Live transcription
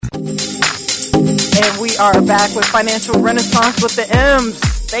And we are back with Financial Renaissance with the M's.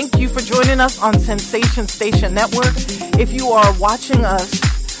 Thank you for joining us on Sensation Station Network. If you are watching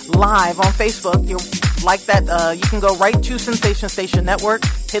us live on Facebook, you like that, you can go right to Sensation Station Network,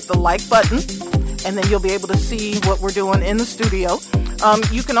 hit the like button, and then you'll be able to see what we're doing in the studio.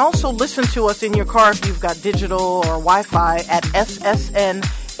 You can also listen to us in your car if you've got digital or Wi-Fi at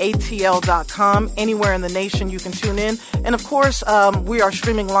ssnatl.com. Anywhere in the nation you can tune in. And of course, we are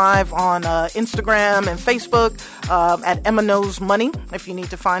streaming live on Instagram and Facebook at Emma Knows Money if you need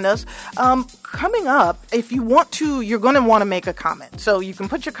to find us. Coming up, if you want to, you're going to want to make a comment. So you can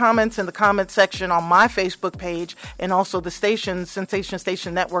put your comments in the comment section on my Facebook page and also the station, Sensation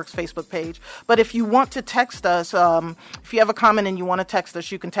Station Network's Facebook page. But if you want to text us, if you have a comment and you want to text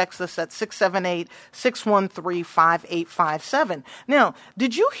us, you can text us at 678-613-5857. Now,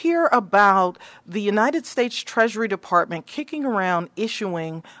 did you hear about the United States Treasury Department kicking around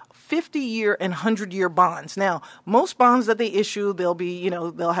issuing 50-year and 100-year bonds? Now, most bonds that they issue, they'll be,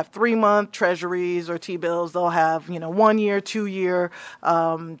 they'll have 3-month treasuries or T-bills. They'll have, 1 year, 2 year,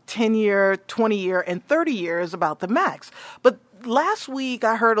 10-year, 20-year, and 30-year is about the max. But last week,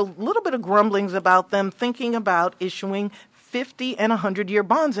 I heard a little bit of grumblings about them thinking about issuing 50 and 100-year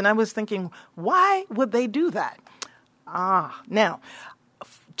bonds. And I was thinking, why would they do that? Now,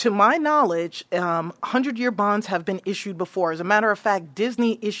 to my knowledge, 100-year bonds have been issued before. As a matter of fact,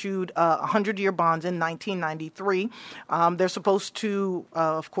 Disney issued 100-year bonds in 1993. They're supposed to,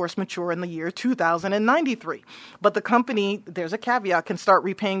 of course, mature in the year 2093. But the company, there's a caveat, can start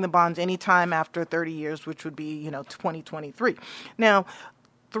repaying the bonds anytime after 30 years, which would be, 2023. Now,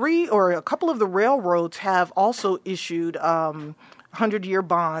 a couple of the railroads have also issued 100-year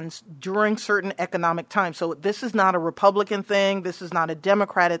bonds during certain economic times. So this is not a Republican thing. This is not a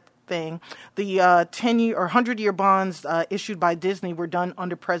Democratic thing. The 10-year or 100-year bonds issued by Disney were done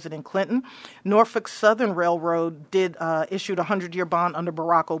under President Clinton. Norfolk Southern Railroad issued a 100-year bond under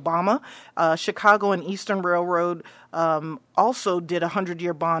Barack Obama. Chicago and Eastern Railroad also did a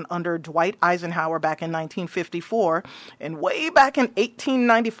 100-year bond under Dwight Eisenhower back in 1954. And way back in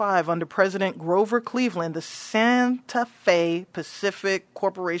 1895 under President Grover Cleveland, the Santa Fe Pacific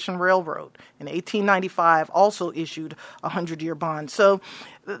Corporation Railroad in 1895 also issued a 100-year bond. So,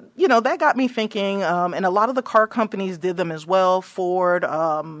 that got me thinking, and a lot of the car companies did them as well. Ford,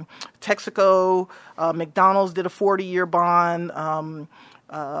 Texaco, McDonald's did a 40-year bond.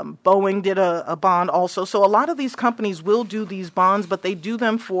 Boeing did a bond also. So a lot of these companies will do these bonds, but they do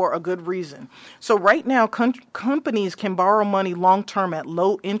them for a good reason. So right now, companies can borrow money long-term at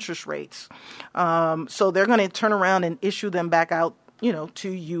low interest rates. So they're going to turn around and issue them back out, to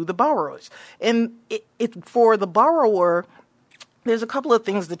you, the borrowers. And for the borrower, there's a couple of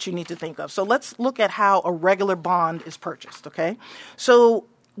things that you need to think of. So let's look at how a regular bond is purchased, okay? So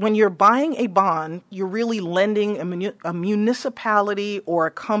when you're buying a bond, you're really lending a municipality or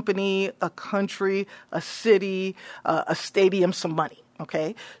a company, a country, a city, a stadium some money,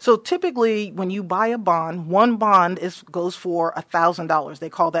 okay? So typically when you buy a bond, one bond goes for $1,000. They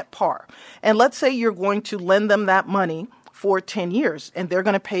call that par. And let's say you're going to lend them that money for 10 years, and they're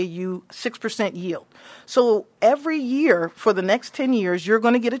going to pay you 6% yield. So every year for the next 10 years, you're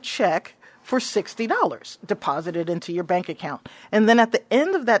going to get a check for $60 deposited into your bank account. And then at the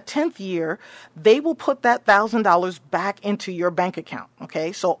end of that 10th year, they will put that $1,000 back into your bank account.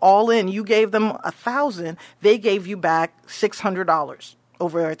 Okay, so all in, you gave them $1,000, they gave you back $600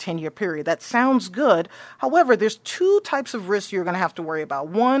 over a 10-year period. That sounds good. However, there's two types of risks you're going to have to worry about.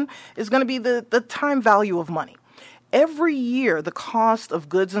 One is going to be the time value of money. Every year, the cost of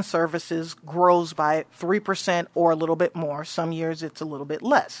goods and services grows by 3% or a little bit more. Some years it's a little bit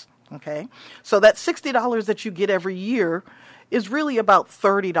less. Okay, so that $60 that you get every year is really about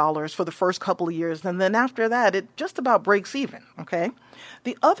 $30 for the first couple of years. And then after that, it just about breaks even. Okay,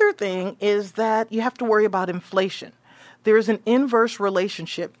 the other thing is that you have to worry about inflation. There is an inverse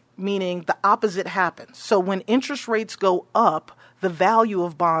relationship, meaning the opposite happens. So when interest rates go up, the value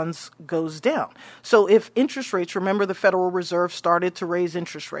of bonds goes down. So if interest rates, remember the Federal Reserve started to raise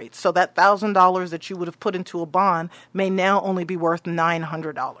interest rates. So that $1,000 that you would have put into a bond may now only be worth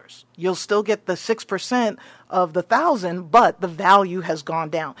 $900. You'll still get the 6% of the $1,000, but the value has gone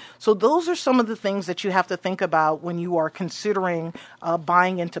down. So those are some of the things that you have to think about when you are considering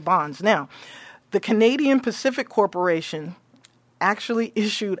buying into bonds. Now, the Canadian Pacific Corporation actually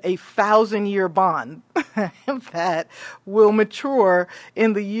issued a 1,000-year bond that will mature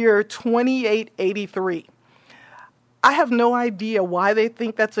in the year 2883. I have no idea why they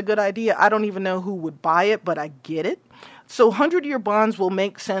think that's a good idea. I don't even know who would buy it, but I get it. So 100-year bonds will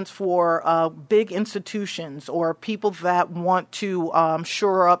make sense for big institutions or people that want to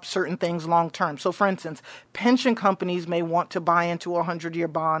shore up certain things long term. So, for instance, pension companies may want to buy into a 100-year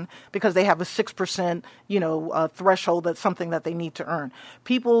bond because they have a 6%, threshold. That's something that they need to earn.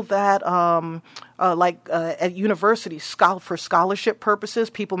 People that at universities, for scholarship purposes,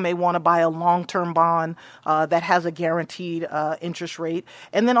 people may want to buy a long-term bond that has a guaranteed interest rate.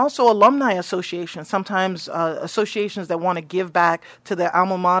 And then also alumni associations, sometimes associations that want to give back to their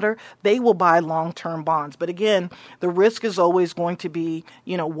alma mater, they will buy long-term bonds. But again, the risk is always going to be,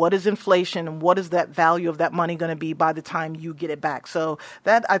 what is inflation and what is that value of that money going to be by the time you get it back? So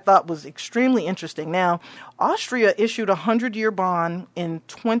that I thought was extremely interesting. Now, Austria issued a 100-year bond in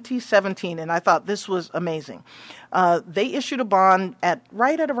 2017, and I thought this was amazing. They issued a bond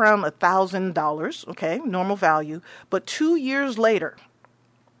right at around $1,000, okay, normal value. But 2 years later,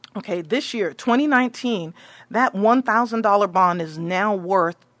 okay, this year, 2019, that $1,000 bond is now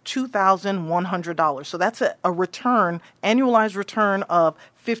worth $2,100. So that's a return, annualized return of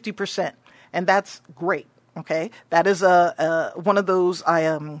 50%. And that's great, okay? That is one of those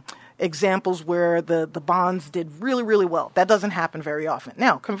examples where the bonds did really, really well. That doesn't happen very often.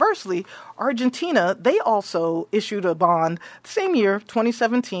 Now, conversely, Argentina, they also issued a bond the same year,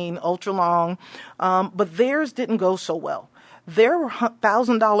 2017, ultra long, but theirs didn't go so well. Their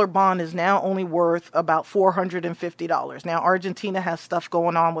 $1,000 bond is now only worth about $450. Now, Argentina has stuff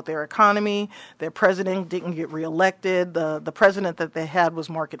going on with their economy. Their president didn't get reelected. The president that they had was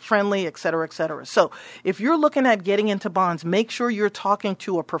market friendly, et cetera, et cetera. So if you're looking at getting into bonds, make sure you're talking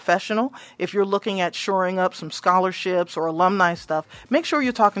to a professional. If you're looking at shoring up some scholarships or alumni stuff, make sure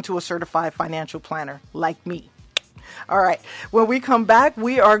you're talking to a certified financial planner like me. All right. When we come back,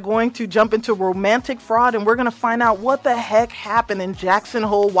 we are going to jump into romantic fraud, and we're going to find out what the heck happened in Jackson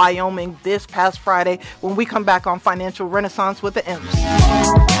Hole, Wyoming this past Friday when we come back on Financial Renaissance with the M's.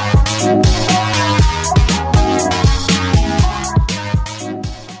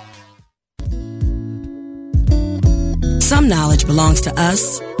 Some knowledge belongs to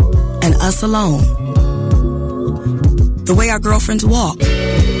us and us alone. The way our girlfriends walk,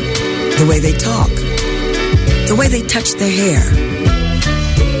 the way they talk, the way they touch their hair.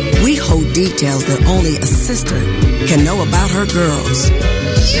 We hold details that only a sister can know about her girls.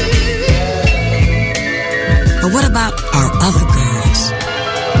 But what about our other girls?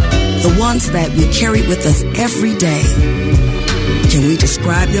 The ones that we carry with us every day. Can we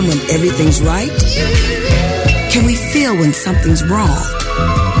describe them when everything's right? Can we feel when something's wrong?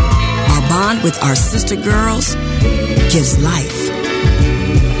 Our bond with our sister girls gives life.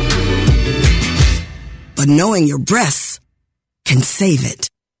 But knowing your breasts can save it.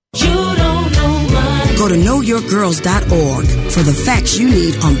 You don't know mine. Go to knowyourgirls.org for the facts you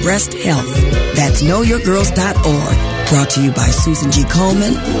need on breast health. That's knowyourgirls.org. Brought to you by Susan G.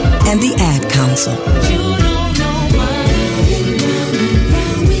 Coleman and the Ad Council.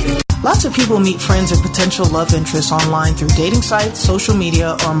 Lots of people meet friends and potential love interests online through dating sites, social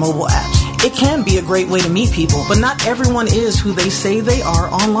media, or mobile apps. It can be a great way to meet people, but not everyone is who they say they are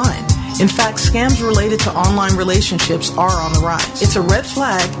online. In fact, scams related to online relationships are on the rise. It's a red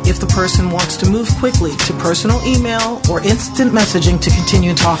flag if the person wants to move quickly to personal email or instant messaging to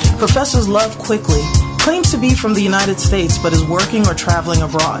continue talking. Professors Love Quickly claims to be from the United States but is working or traveling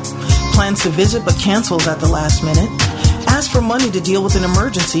abroad. Plans to visit but cancels at the last minute. Ask for money to deal with an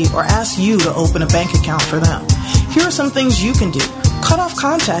emergency or ask you to open a bank account for them. Here are some things you can do. Cut off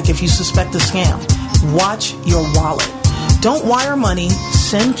contact if you suspect a scam. Watch your wallet. Don't wire money,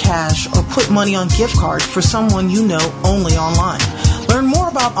 send cash, or put money on gift cards for someone you know only online. Learn more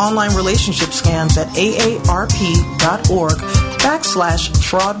about online relationship scams at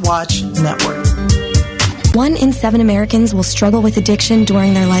aarp.org/FraudWatchNetwork. 1 in 7 Americans will struggle with addiction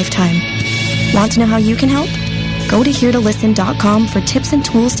during their lifetime. Want to know how you can help? Go to heretolisten.com for tips and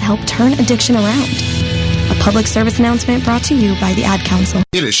tools to help turn addiction around. A public service announcement brought to you by the Ad Council.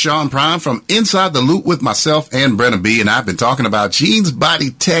 It is Sean Prime from Inside the Loop with myself and Brenna B, and I've been talking about Gene's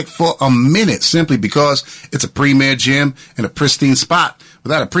Body Tech for a minute simply because it's a premier gym in a pristine spot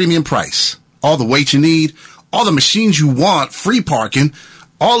without a premium price. All the weight you need, all the machines you want, free parking,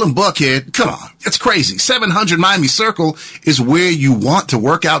 all in Buckhead. Come on, it's crazy. 700 Miami Circle is where you want to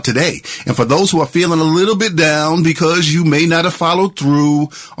work out today. And for those who are feeling a little bit down because you may not have followed through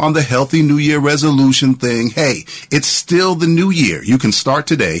on the healthy New Year resolution thing, hey, it's still the new year. You can start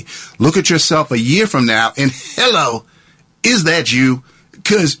today. Look at yourself a year from now and hello, is that you?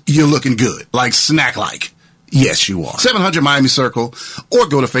 Because you're looking good, like snack-like. Yes, you are. 700 Miami Circle, or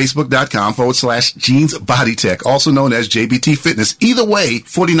go to facebook.com/Jeans Body Tech, also known as JBT Fitness. Either way,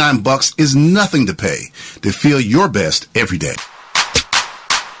 $49 is nothing to pay to feel your best every day.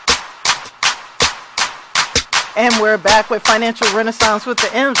 And we're back with Financial Renaissance with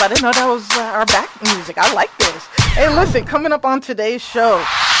the M's. I didn't know that was our back music. I like this. Hey, listen, coming up on today's show,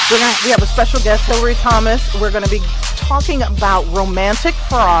 we have a special guest, Hillary Thomas. We're going to be talking about romantic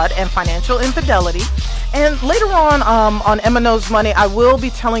fraud and financial infidelity. And later on Emma Knows Money, I will be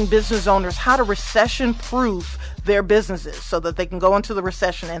telling business owners how to recession-proof their businesses so that they can go into the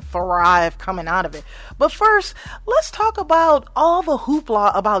recession and thrive coming out of it. But first, let's talk about all the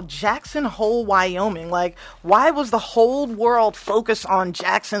hoopla about Jackson Hole, Wyoming. Like, why was the whole world focused on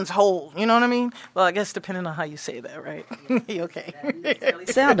Jackson's Hole? You know what I mean? Well, I guess depending on how you say that, right? Okay. That doesn't really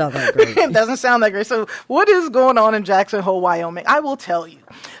sound all that great. It doesn't sound that great. So what is going on in Jackson Hole, Wyoming? I will tell you.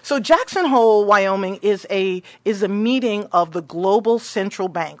 So Jackson Hole, Wyoming is a meeting of the global central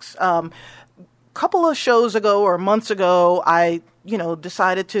banks. Couple of shows ago or months ago, I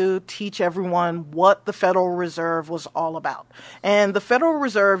decided to teach everyone what the Federal Reserve was all about. And the Federal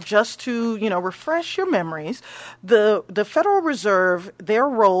Reserve, just to, refresh your memories, the Federal Reserve, their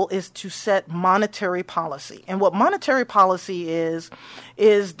role is to set monetary policy. And what monetary policy is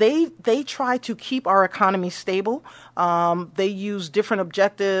they try to keep our economy stable. They use different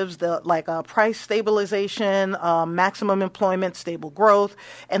objectives, like price stabilization, maximum employment, stable growth,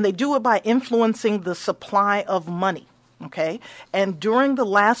 and they do it by influencing the supply of money. Okay. And during the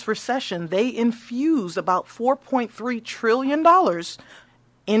last recession, they infused about $4.3 trillion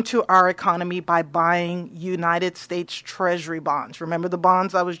into our economy by buying United States Treasury bonds. Remember the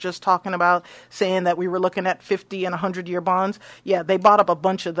bonds I was just talking about, saying that we were looking at 50 and 100-year bonds? Yeah, they bought up a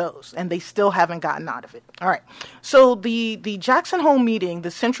bunch of those, and they still haven't gotten out of it. All right. So the Jackson Hole meeting,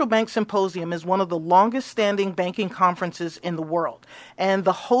 the Central Bank Symposium, is one of the longest-standing banking conferences in the world. And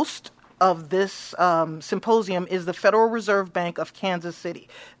the host of this symposium is the Federal Reserve Bank of Kansas City.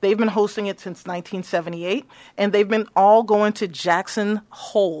 They've been hosting it since 1978, and they've been all going to Jackson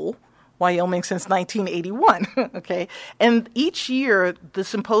Hole, Wyoming, since 1981. Okay, and each year the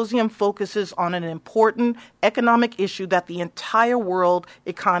symposium focuses on an important economic issue that the entire world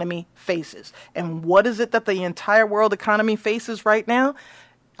economy faces. And what is it that the entire world economy faces right now?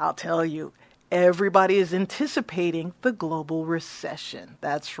 I'll tell you. Everybody is anticipating the global recession.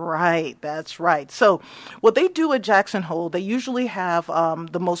 That's right. That's right. So what they do at Jackson Hole, they usually have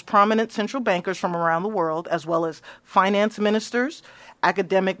the most prominent central bankers from around the world, as well as finance ministers,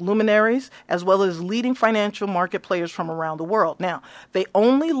 academic luminaries, as well as leading financial market players from around the world. Now, they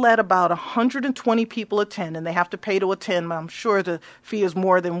only let about 120 people attend, and they have to pay to attend. I'm sure the fee is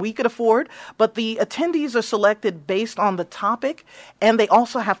more than we could afford, but the attendees are selected based on the topic, and they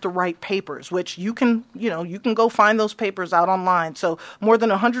also have to write papers, which you can go find those papers out online. So more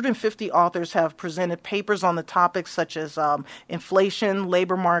than 150 authors have presented papers on the topics such as inflation,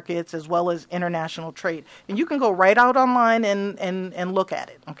 labor markets, as well as international trade. And you can go right out online and look at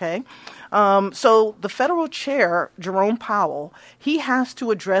it, okay? So the federal chair, Jerome Powell, he has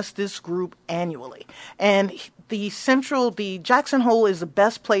to address this group annually. And the Jackson Hole is the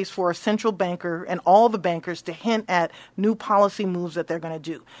best place for a central banker and all the bankers to hint at new policy moves that they're going to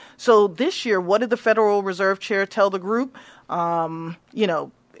do. So this year, what did the Federal Reserve chair tell the group?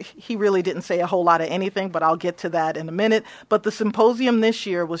 He really didn't say a whole lot of anything, but I'll get to that in a minute. But the symposium this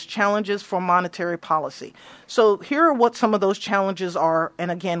year was challenges for monetary policy. So here are what some of those challenges are, and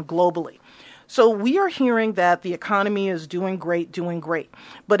again, globally. So we are hearing that the economy is doing great.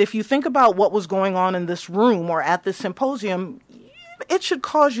 But if you think about what was going on in this room or at this symposium, it should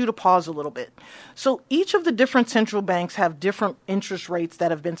cause you to pause a little bit. So each of the different central banks have different interest rates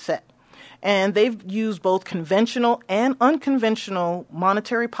that have been set. And they've used both conventional and unconventional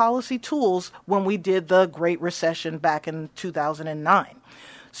monetary policy tools when we did the Great Recession back in 2009.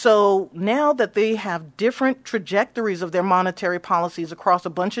 So now that they have different trajectories of their monetary policies across a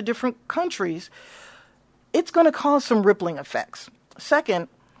bunch of different countries, it's going to cause some rippling effects. Second,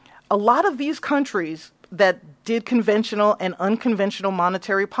 a lot of these countries that did conventional and unconventional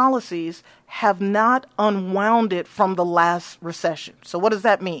monetary policies have not unwound it from the last recession. So what does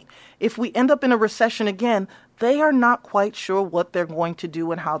that mean? If we end up in a recession again, they are not quite sure what they're going to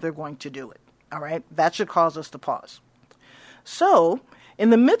do and how they're going to do it. All right? That should cause us to pause. So in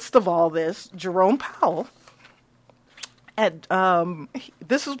the midst of all this, Jerome Powell,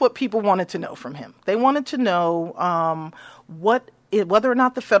 this is what people wanted to know from him. They wanted to know whether or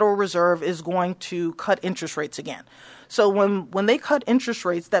not the Federal Reserve is going to cut interest rates again. So when they cut interest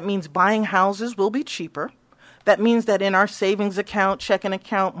rates, that means buying houses will be cheaper. that means that in our savings account, checking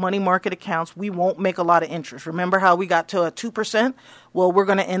account, money market accounts, we won't make a lot of interest. Remember how we got to a 2%? Well, we're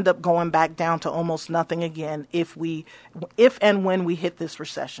going to end up going back down to almost nothing again if and when we hit this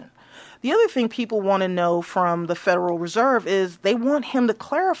recession. The other thing people want to know from the Federal Reserve is they want him to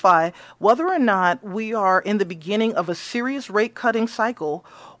clarify whether or not we are in the beginning of a serious rate cutting cycle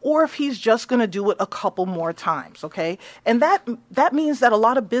or if he's just going to do it a couple more times, okay? And that means that a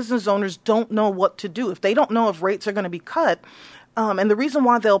lot of business owners don't know what to do. If they don't know if rates are going to be cut, and the reason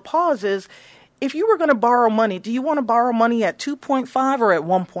why they'll pause is if you were going to borrow money, do you want to borrow money at 2.5 or at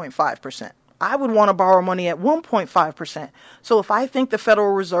 1.5%? I would want to borrow money at 1.5%. So if I think the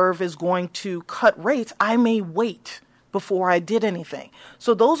Federal Reserve is going to cut rates, I may wait before I did anything.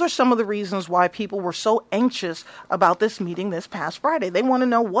 So those are some of the reasons why people were so anxious about this meeting this past Friday. They want to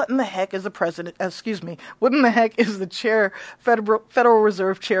know what in the heck is the chair, Federal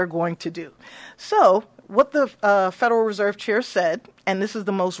Reserve chair going to do? So what the Federal Reserve chair said, and this is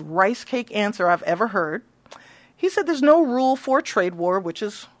the most rice cake answer I've ever heard, he said there's no rule for a trade war, which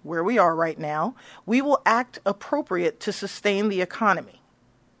is where we are right now. We will act appropriate to sustain the economy.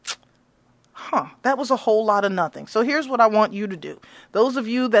 That was a whole lot of nothing. So here's what I want you to do. Those of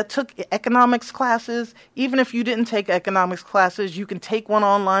you that took economics classes, even if you didn't take economics classes, you can take one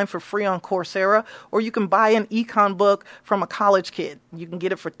online for free on Coursera, or you can buy an econ book from a college kid. You can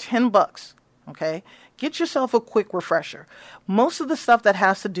get it for $10, okay? Get yourself a quick refresher. Most of the stuff that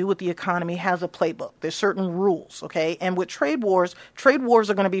has to do with the economy has a playbook. There's certain rules, okay? And with trade wars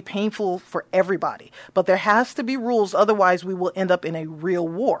are going to be painful for everybody. But there has to be rules, otherwise we will end up in a real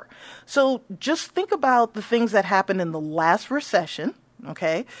war. So just think about the things that happened in the last recession,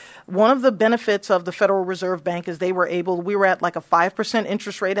 okay? One of the benefits of the Federal Reserve Bank is we were at like a 5%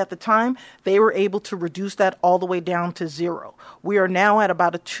 interest rate at the time. They were able to reduce that all the way down to 0. We are now at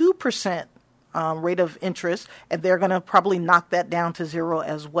about a 2% rate of interest, and they're going to probably knock that down to 0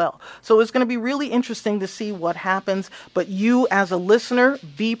 as well. So it's going to be really interesting to see what happens. But you, as a listener,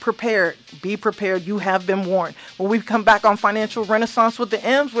 be prepared. Be prepared. You have been warned. When we come back on Financial Renaissance with the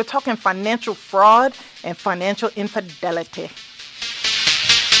M's, we're talking financial fraud and financial infidelity.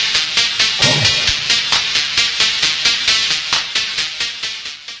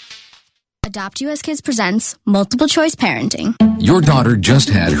 Adopt US Kids presents Multiple Choice Parenting. Your daughter just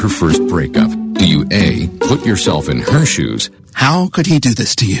had her first breakup. Do you A, put yourself in her shoes? How could he do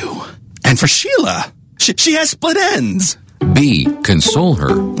this to you? And for Sheila, she has split ends. B, console her?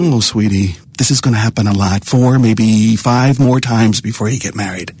 Oh, sweetie, this is going to happen a lot. 4, maybe 5 more times before you get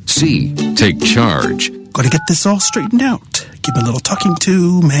married. C, take charge. Got to get this all straightened out. Give a little talking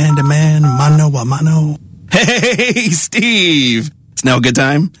to, man to man, mano a mano. Hey, Steve! It's now a good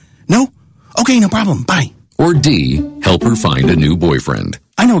time? No? Okay, no problem. Bye. Or D, help her find a new boyfriend.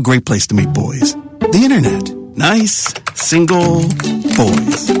 I know a great place to meet boys. The internet. Nice, single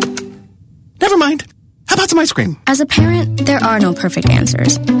boys. Never mind. How about some ice cream? As a parent, there are no perfect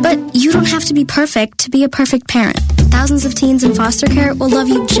answers. But you don't have to be perfect to be a perfect parent. Thousands of teens in foster care will love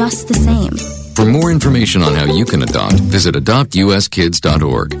you just the same. For more information on how you can adopt, visit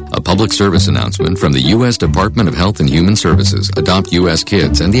adoptuskids.org. A public service announcement from the U.S. Department of Health and Human Services, Adopt U.S.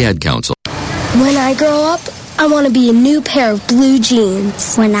 Kids, and the Ad Council. When I grow up, I want to be a new pair of blue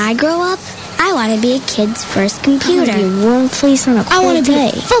jeans. When I grow up, I want to be a kid's first computer. I want to be a warm fleece on a cold day. I want to be a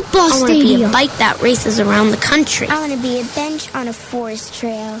football stadium. I want to be a bike that races around the country. I want to be a bench on a forest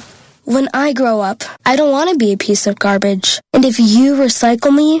trail. When I grow up, I don't want to be a piece of garbage. And if you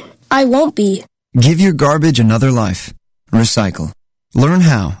recycle me, I won't be. Give your garbage another life. Recycle. Learn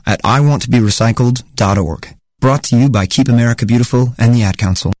how at iwanttoberecycled.org. Brought to you by Keep America Beautiful and the Ad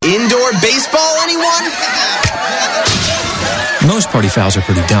Council. Indoor baseball, anyone? Most party fouls are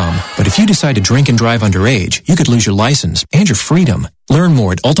pretty dumb, but if you decide to drink and drive underage, you could lose your license and your freedom. Learn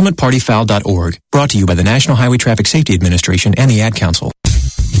more at ultimatepartyfoul.org. Brought to you by the National Highway Traffic Safety Administration and the Ad Council.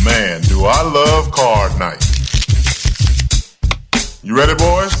 Man, do I love card night. You ready,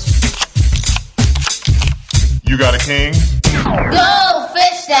 boys? You got a king? Go,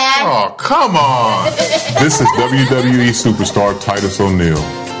 fish dad! Oh, come on! This is WWE superstar Titus O'Neil.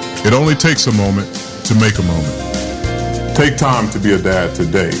 It only takes a moment to make a moment. Take time to be a dad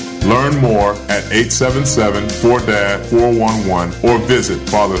today. Learn more at 877-4DAD-411 or visit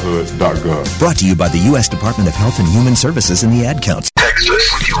fatherhood.gov. Brought to you by the U.S. Department of Health and Human Services and the Ad Council. Text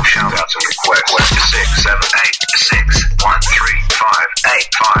us with your shout-outs and requests to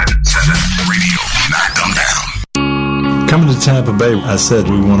 678-613-5857. Radio, knock them down. Coming to Tampa Bay, I said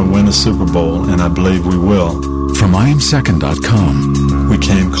we want to win a Super Bowl, and I believe we will. From IamSecond.com. We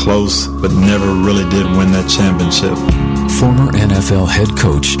came close, but never really did win that championship. former NFL head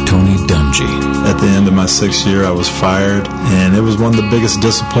coach Tony Dungy. At the end of my 6th year, I was fired, and it was one of the biggest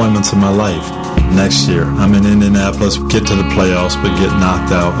disappointments of my life. Next year, I'm in Indianapolis, get to the playoffs, but get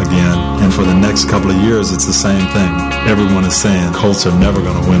knocked out again. And for the next couple of years, it's the same thing. Everyone is saying Colts are never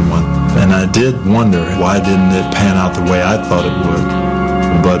going to win one. And I did wonder, why didn't it pan out the way I thought it would?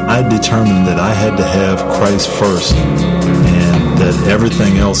 But I determined that I had to have Christ first, and that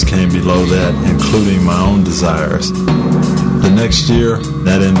everything else came below that, including my own desires. The next year,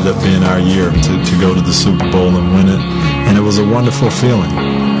 that ended up being our year to go to the Super Bowl and win it, and it was a wonderful feeling.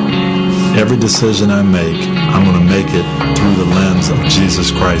 Every decision I make, I'm going to make it through the lens of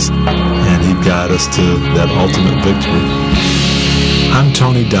Jesus Christ, and He guide us to that ultimate victory. I'm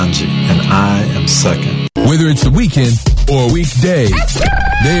Tony Dungy, and I am second. Whether it's the weekend or a weekday,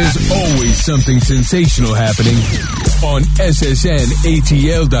 there's always something sensational happening on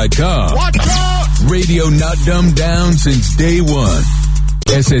SSNATL.com. Watch out! Radio not dumbed down since day one.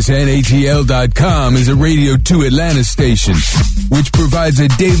 SSNATL.com is a Radio 2 Atlanta station, which provides a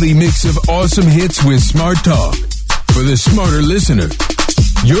daily mix of awesome hits with smart talk. For the smarter listener,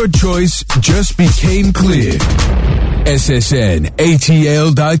 your choice just became clear.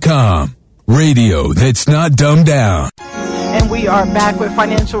 SSNATL.com. Radio that's not dumbed down. And we are back with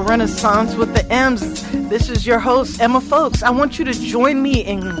Financial Renaissance with the M's. This is your host, Emma Folks. I want you to join me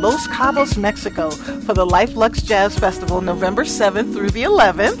in Los Cabos, Mexico for the Life Lux Jazz Festival, November 7th through the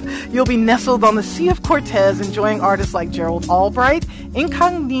 11th. You'll be nestled on the Sea of Cortez, enjoying artists like Gerald Albright,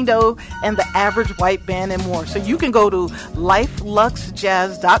 Incognito, and the Average White Band, and more. So you can go to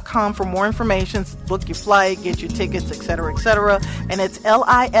lifeluxjazz.com for more information, book your flight, get your tickets, etc., etc. And it's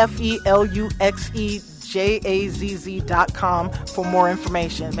LIFELUXEJAZZ.com for more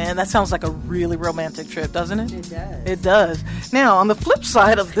information. Man, that sounds like a really romantic trip, doesn't it? It does. It does. Now, on the flip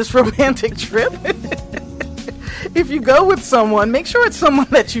side of this romantic trip, if you go with someone, make sure it's someone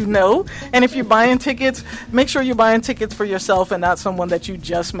that you know. And if you're buying tickets, make sure you're buying tickets for yourself and not someone that you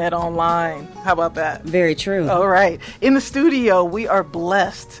just met online. How about that? Very true. All right. In the studio, we are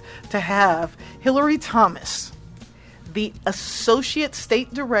blessed to have Hillary Thomas, the Associate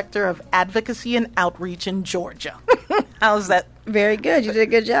State Director of Advocacy and Outreach in Georgia. How's that? Very good. You did a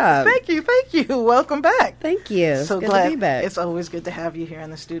good job. Thank you. Welcome back. Thank you. So it's glad good to be back. It's always good to have you here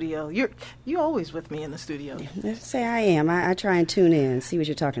in the studio. You always with me in the studio. Let's say I am. I try and tune in, see what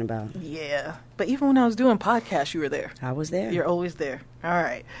you're talking about. Yeah. But even when I was doing podcasts, you were there. I was there. You're always there. All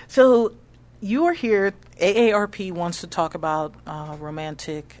right. So you are here. AARP wants to talk about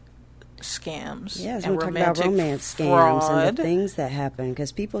romantic scams. Yes, we're talking about romance scams and the things that happen,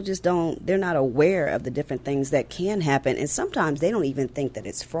 because people just they're not aware of the different things that can happen, and sometimes they don't even think that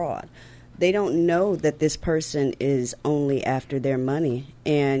it's fraud. They don't know that this person is only after their money.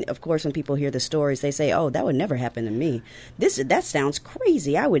 And of course, when people hear the stories, they say, "Oh, that would never happen to me. That sounds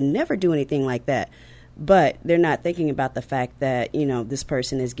crazy. I would never do anything like that." But they're not thinking about the fact that, this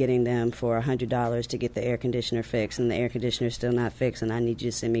person is getting them for $100 to get the air conditioner fixed, and the air conditioner's still not fixed, and I need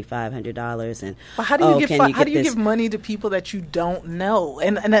you to send me $500. And well, how do you give money to people that you don't know?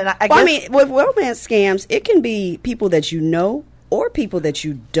 And I guess with romance scams, it can be people that you know or people that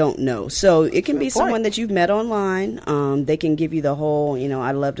you don't know. So it can be someone that you've met online. They can give you the whole,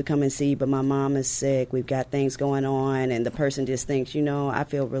 I'd love to come and see you, but my mom is sick. We've got things going on. And the person just thinks, I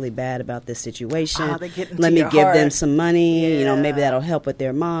feel really bad about this situation. Let me give them some money. Yeah. Maybe that'll help with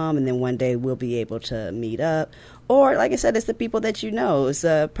their mom. And then one day we'll be able to meet up. Or, like I said, it's the people that you know. It's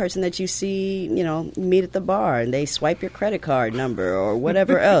a person that you see, meet at the bar, and they swipe your credit card number or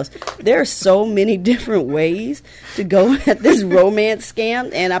whatever else. There are so many different ways to go at this romance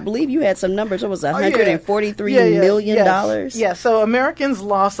scam. And I believe you had some numbers. It was $143 million. Yeah, so Americans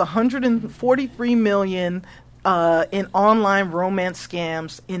lost $143 million in online romance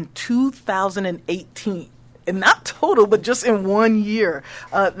scams in 2018. And not total, but just in 1 year.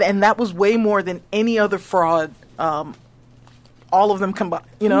 And that was way more than any other fraud, all of them combined,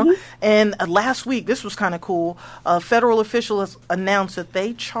 Mm-hmm. And last week, this was kind of cool, federal officials announced that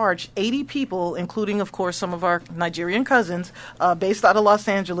they charged 80 people, including, of course, some of our Nigerian cousins, based out of Los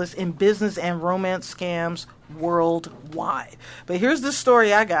Angeles, in business and romance scams worldwide. But here's the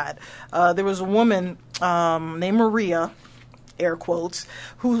story I got. There was a woman named Maria, air quotes,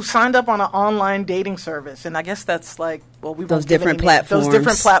 who signed up on an online dating service. And I guess that's those different platforms. Those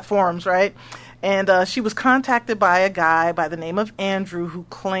different platforms, right? And she was contacted by a guy by the name of Andrew, who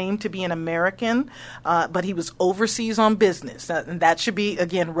claimed to be an American, but he was overseas on business. And that should be,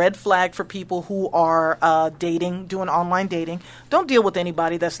 again, red flag for people who are doing online dating. Don't deal with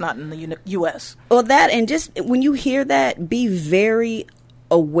anybody that's not in the U.S. Well, that, and just when you hear that, be very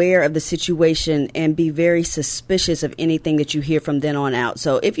aware of the situation and be very suspicious of anything that you hear from then on out.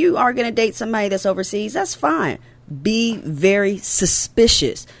 So if you are going to date somebody that's overseas, that's fine. Be very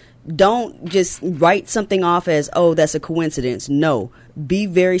suspicious. Don't just write something off as, oh, that's a coincidence. No. Be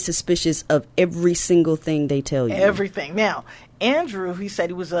very suspicious of every single thing they tell you. Everything. Now, Andrew, he said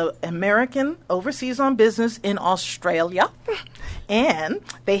he was an American overseas on business in Australia. And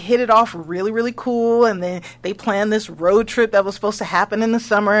they hit it off really, really cool. And then they planned this road trip that was supposed to happen in the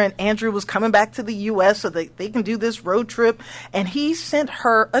summer. And Andrew was coming back to the U.S. so that they can do this road trip. And he sent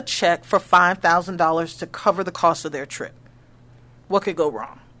her a check for $5,000 to cover the cost of their trip. What could go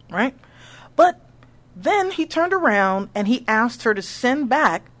wrong, right? But then he turned around and he asked her to send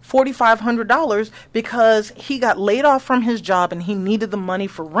back $4,500 because he got laid off from his job and he needed the money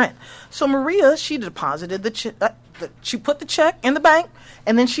for rent. So Maria, she deposited she put the check in the bank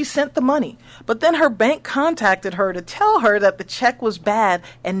and then she sent the money. But then her bank contacted her to tell her that the check was bad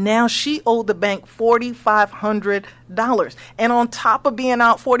and now she owed the bank $4,500. And on top of being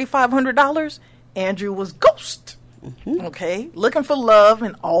out $4,500, Andrew was ghosted. Mm-hmm. Okay, looking for love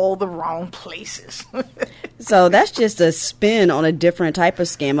in all the wrong places. So that's just a spin on a different type of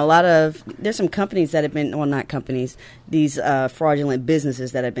scam. There's some companies that have been, well, not companies, these fraudulent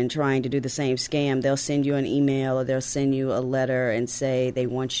businesses that have been trying to do the same scam. They'll send you an email or they'll send you a letter and say they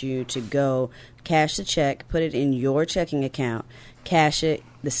want you to go cash the check, put it in your checking account, cash it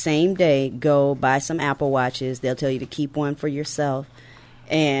the same day, go buy some Apple Watches. They'll tell you to keep one for yourself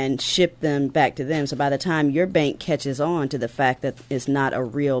and ship them back to them. So by the time your bank catches on to the fact that it's not a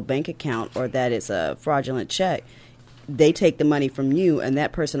real bank account or that it's a fraudulent check, they take the money from you and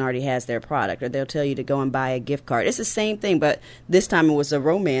that person already has their product, or they'll tell you to go and buy a gift card. It's the same thing, but this time it was a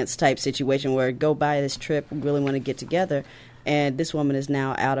romance type situation where go buy this trip, we really want to get together. And this woman is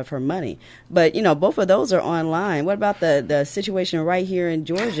now out of her money. But, both of those are online. What about the situation right here in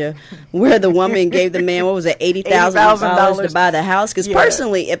Georgia where the woman gave the man, what was it, $80,000 to buy the house? Because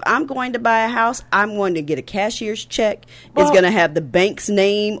personally, if I'm going to buy a house, I'm going to get a cashier's check. It's going to have the bank's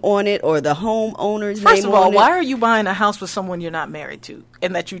name on it or the homeowner's name on it. First of all, why are you buying a house with someone you're not married to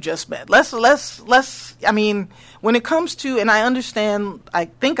and that you just met? When it comes to, and I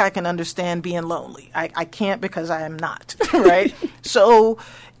think I can understand being lonely. I can't because I am not, right? So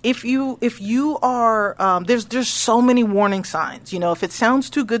if you are, there's so many warning signs. If it sounds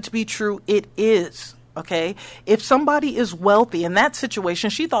too good to be true, it is. Okay, if somebody is wealthy, in that situation,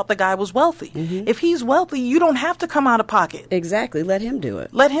 she thought the guy was wealthy. Mm-hmm. If he's wealthy, you don't have to come out of pocket. Exactly. Let him do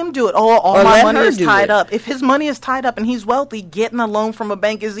it. Let him do it. All my money is tied up. If his money is tied up and he's wealthy, getting a loan from a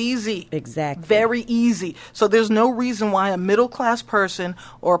bank is easy. Exactly. Very easy. So there's no reason why a middle-class person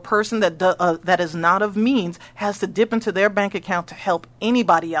or a person that is not of means has to dip into their bank account to help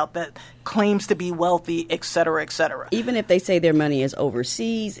anybody out that claims to be wealthy, et cetera, et cetera. Even if they say their money is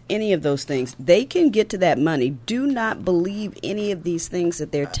overseas, any of those things, they can get to that money. Do not believe any of these things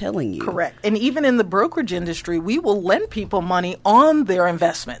that they're telling you. Correct. And even in the brokerage industry, we will lend people money on their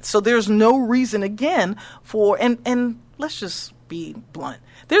investments. So there's no reason, again, and let's just be blunt.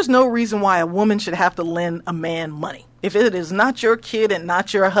 There's no reason why a woman should have to lend a man money. If it is not your kid and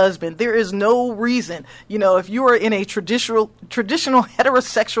not your husband, there is no reason. If you are in a traditional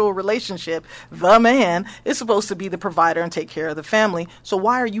heterosexual relationship, the man is supposed to be the provider and take care of the family. So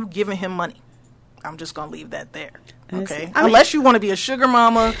why are you giving him money? I'm just going to leave that there. Okay. Unless you want to be a sugar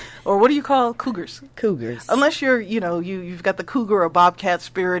mama, or what do you call cougars? Cougars. Unless you're, you've got the cougar or bobcat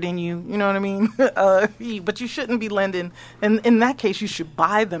spirit in you. You know what I mean? But you shouldn't be lending. And in that case, you should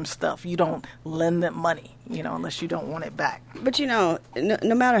buy them stuff. You don't lend them money, unless you don't want it back. But, no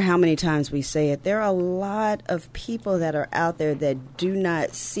matter how many times we say it, there are a lot of people that are out there that do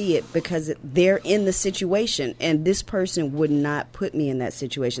not see it because they're in the situation. And this person would not put me in that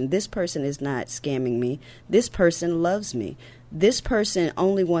situation. This person is not scamming me. This person loves me. This person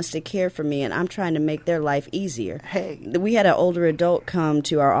only wants to care for me, and I'm trying to make their life easier. Hey, we had an older adult come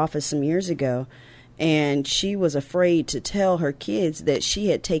to our office some years ago, and she was afraid to tell her kids that she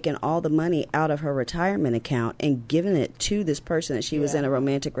had taken all the money out of her retirement account and given it to this person that she was in a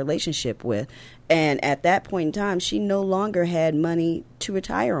romantic relationship with. And at that point in time, she no longer had money to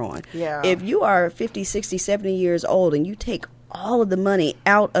retire on. Yeah. If you are 50, 60, 70 years old and you take all of the money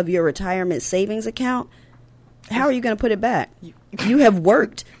out of your retirement savings account, how are you going to put it back? You have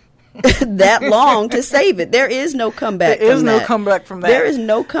worked that long to save it. There is no comeback from that. There is no comeback from that. There is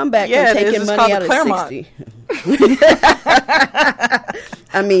no comeback from taking money out at 60.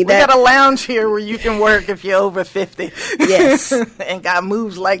 We got a lounge here where you can work if you're over 50. Yes. And got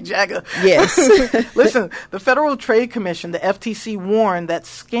moves like Jagger. Yes. Listen, the Federal Trade Commission, the FTC, warned that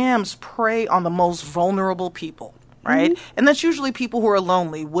scams prey on the most vulnerable people. right? Mm-hmm. And that's usually people who are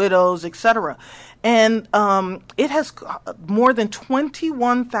lonely, widows, etc. And it has more than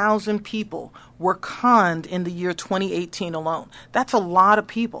 21,000 people were conned in the year 2018 alone. That's a lot of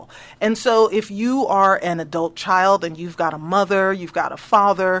people. And so if you are an adult child and you've got a mother, you've got a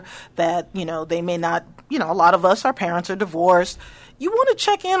father that, they may not, a lot of us, our parents are divorced. You want to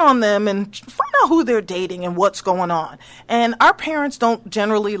check in on them and find out who they're dating and what's going on. And our parents don't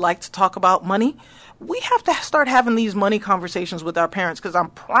generally like to talk about money. We have to start having these money conversations with our parents, because I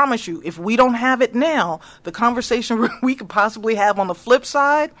promise you, if we don't have it now, the conversation we could possibly have on the flip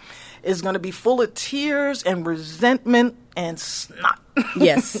side is going to be full of tears and resentment and snot.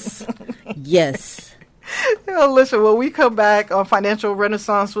 Yes. Yes. Listen, when we come back on Financial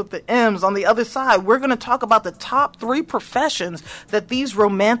Renaissance with the M's, on the other side, we're going to talk about the top 3 professions that these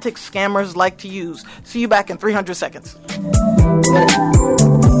romantic scammers like to use. See you back in 300 seconds.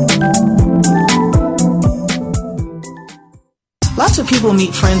 Lots of people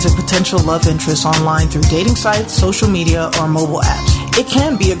meet friends and potential love interests online through dating sites, social media, or mobile apps. It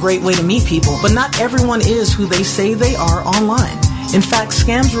can be a great way to meet people, but not everyone is who they say they are online. In fact,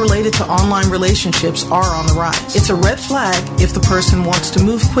 scams related to online relationships are on the rise. It's a red flag if the person wants to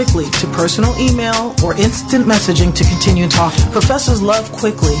move quickly to personal email or instant messaging to continue talking. Professors Love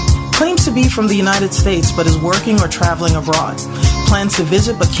Quickly claims to be from the United States but is working or traveling abroad. Plans to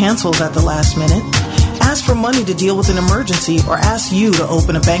visit but cancels at the last minute. Ask for money to deal with an emergency or ask you to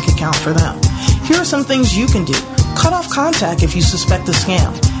open a bank account for them. Here are some things you can do. Cut off contact if you suspect a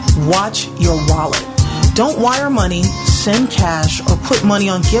scam. Watch your wallet. Don't wire money, send cash, or put money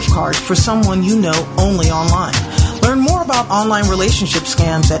on gift cards for someone you know only online. Learn more about online relationship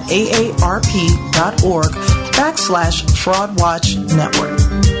scams at aarp.org/FraudWatchNetwork.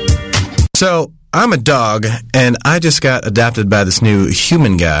 So, I'm a dog, and I just got adopted by this new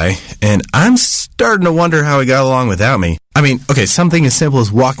human guy, and I'm starting to wonder how he got along without me. I mean, okay, something as simple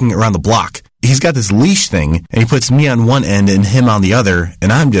as walking around the block. He's got this leash thing, and he puts me on one end and him on the other,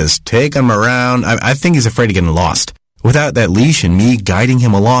 and I'm just taking him around. I think he's afraid of getting lost. Without that leash and me guiding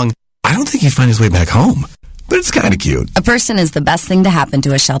him along, I don't think he'd find his way back home. But it's kind of cute. A person is the best thing to happen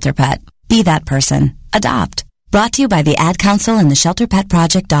to a shelter pet. Be that person. Adopt. Brought to you by the Ad Council and the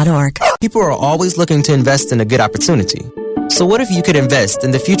ShelterPetProject.org. People are always looking to invest in a good opportunity. So what if you could invest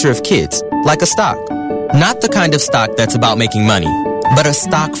in the future of kids, like a stock? Not the kind of stock that's about making money, but a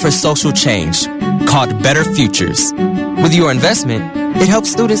stock for social change called Better Futures. With your investment, it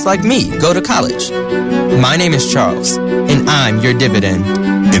helps students like me go to college. My name is Charles, and I'm your dividend.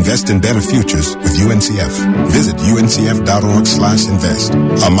 Invest in better futures with UNCF. Visit uncf.org/invest.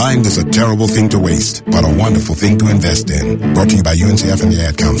 A mind is a terrible thing to waste, but a wonderful thing to invest in. Brought to you by UNCF and the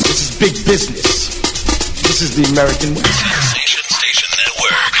Ad Council. This is big business. This is the American way. Station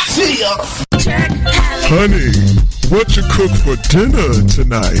Network. See ya. Honey, what you cook for dinner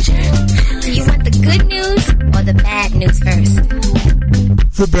tonight? You want the good news or the bad news first?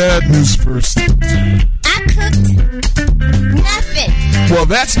 The bad news first. I cooked nothing. Well,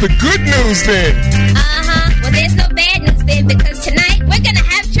 that's the good news then. Well, there's no bad news then, because tonight we're going to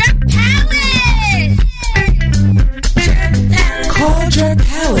have Jerk Palace. Call Jerk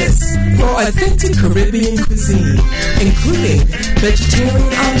Palace for authentic Caribbean cuisine, including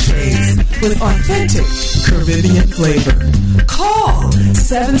vegetarian entrees with authentic Caribbean flavor. Call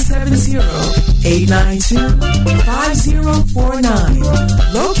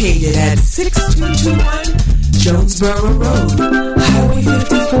 770-892-5049. Located at 6221 Jonesboro Road, Highway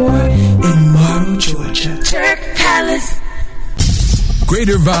 54 in Morrow, Georgia. Jerk Palace.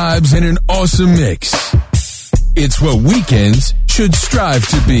 Greater vibes and an awesome mix. It's what weekends should strive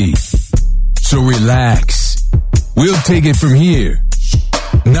to be. So relax. We'll take it from here.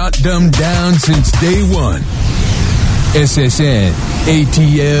 Not dumbed down since day one. SSNATL.com.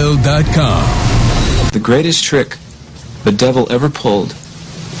 The greatest trick the devil ever pulled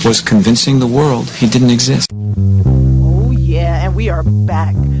was convincing the world he didn't exist. Oh, yeah, and we are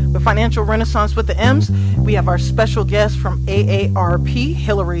back. The Financial Renaissance with the M's. We have our special guest from AARP,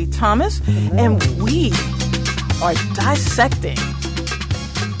 Hillary Thomas, and we are dissecting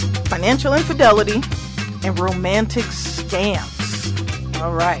financial infidelity and romantic scams.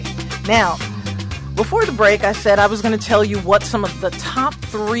 All right. Now, before the break, I said I was going to tell you what some of the top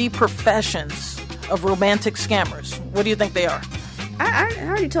 3 professions of romantic scammers. What do you think they are? I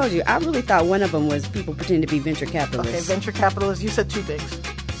already told you. I really thought one of them was people pretending to be venture capitalists. Okay, venture capitalists. You said 2 things.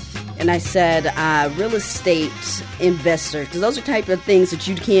 And I said real estate investor, because those are type of things that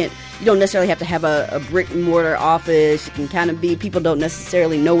you don't necessarily have to have a brick and mortar office. You can kind of people don't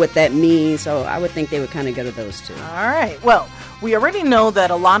necessarily know what that means. So I would think they would kind of go to those two. All right. Well, we already know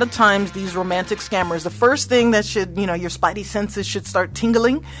that a lot of times these romantic scammers, the first thing that should, your spidey senses should start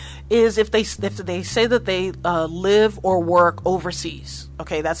tingling is if they say that they live or work overseas.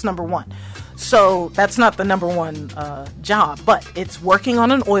 Okay, that's number one. So that's not the number one job, but it's working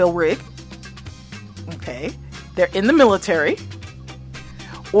on an oil rig. Okay, they're in the military,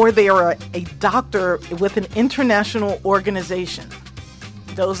 or they are a doctor with an international organization.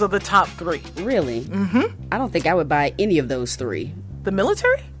 Those are the top three. Really? Mm-hmm. I don't think I would buy any of those three. The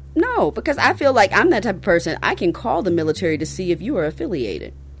military? No, because I feel like I'm that type of person. I can call the military to see if you are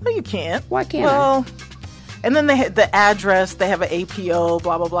affiliated. No, you can't. Why can't I? And then they had the address, they have an APO,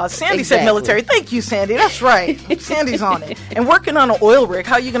 blah, blah, blah. Sandy said military. Thank you, Sandy. That's right. Sandy's on it. And working on an oil rig,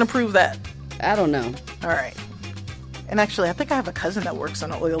 how are you going to prove that? I don't know. All right. And actually, I think I have a cousin that works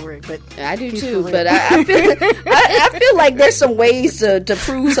on an oil rig, but I do too. But I feel like there's some ways to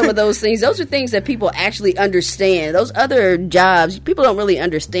prove some of those things. Those are things that people actually understand. Those other jobs, people don't really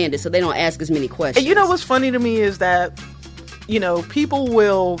understand it, so they don't ask as many questions. And what's funny to me is that, people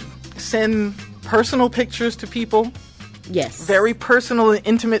will send personal pictures to people. Yes. Very personal and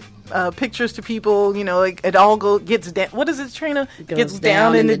intimate pictures to people. Like it all gets down. What is it, Trina? Gets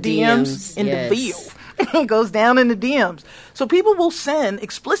down in the DMs. In the VO. It goes down in the DMs. So people will send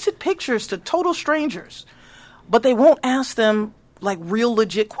explicit pictures to total strangers, but they won't ask them like real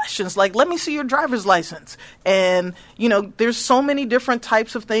legit questions like, let me see your driver's license. And, there's so many different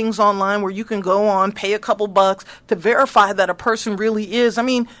types of things online where you can go on, pay a couple bucks to verify that a person really is. I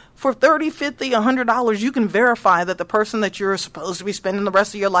mean, for $30, $50, $100, you can verify that the person that you're supposed to be spending the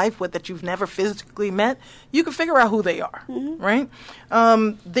rest of your life with that you've never physically met, you can figure out who they are, right?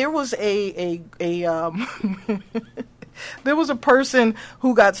 There was there was a person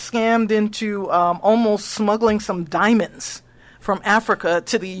who got scammed into almost smuggling some diamonds from Africa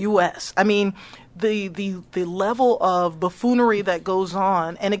to the U.S. I mean, the level of buffoonery that goes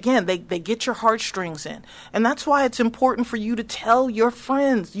on, and again, they get your heartstrings in. And that's why it's important for you to tell your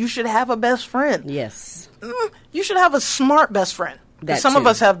friends. You should have a best friend. Yes. You should have a smart best friend. Some of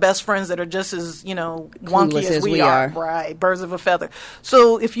us have best friends that are just as, wonky as we are. Right, birds of a feather.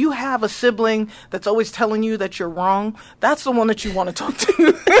 So if you have a sibling that's always telling you that you're wrong, that's the one that you want to talk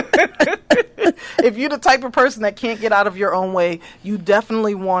to. If you're the type of person that can't get out of your own way, you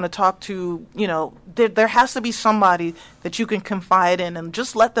definitely want to talk to, there has to be somebody that you can confide in and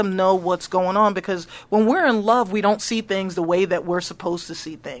just let them know what's going on, because when we're in love, we don't see things the way that we're supposed to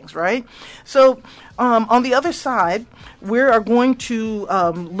see things, right? So on the other side, we are going to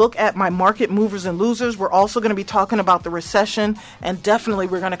look at my market movers and losers. We're also going to be talking about the recession, and definitely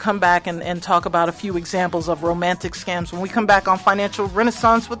we're going to come back and talk about a few examples of romantic scams when we come back on Financial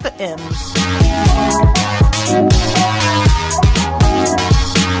Renaissance with the M's.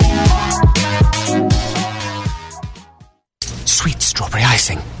 Sweet strawberry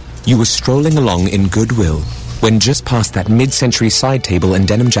icing. You were strolling along in Goodwill when just past that mid-century side table and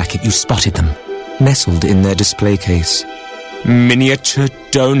denim jacket you spotted them, nestled in their display case. Miniature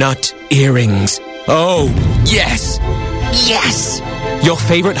donut earrings. Oh, yes! Yes! Your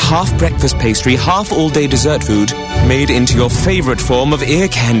favorite half-breakfast pastry, half-all-day dessert food, made into your favorite form of ear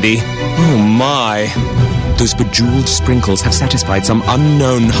candy. Oh, my. Those bejeweled sprinkles have satisfied some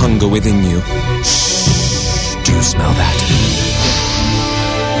unknown hunger within you. Shh. Do you smell that?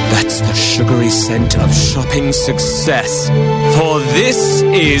 That's the sugary scent of shopping success. For this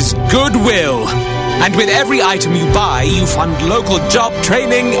is Goodwill. And with every item you buy, you fund local job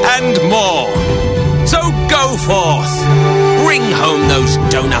training and more. So go forth. Bring home those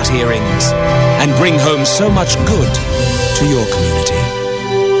donut earrings. And bring home so much good to your community.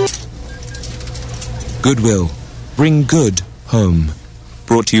 Goodwill. Bring good home.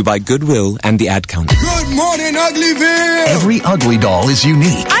 Brought to you by Goodwill and the Ad Council. Good morning, Uglyville! Every ugly doll is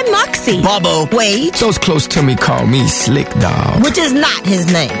unique. I'm Moxie. Bobo. Wade. Those close to me call me Slick Dog. Which is not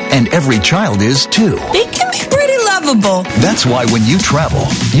his name. And every child is, too. They can be pretty lovable. That's why when you travel,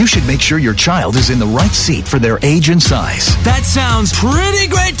 you should make sure your child is in the right seat for their age and size. That sounds pretty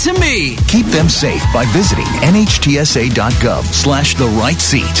great to me. Keep them safe by visiting nhtsa.gov/the right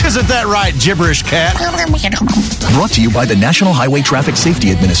seat. Isn't that right, gibberish cat? Brought to you by the National Highway Traffic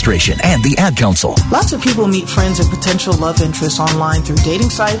Safety Administration and the Ad Council. Lots of people meet friends and potential love interests online through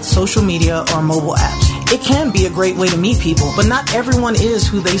dating sites, social media, or mobile apps. It can be a great way to meet people, but not everyone is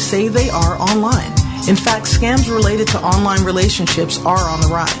who they say they are online. In fact, scams related to online relationships are on the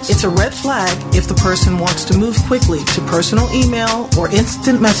rise. It's a red flag if the person wants to move quickly to personal email or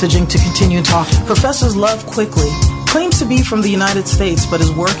instant messaging to continue talking. Professors Love Quickly claims to be from the United States but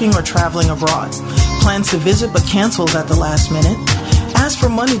is working or traveling abroad. Plans to visit but cancels at the last minute. Ask for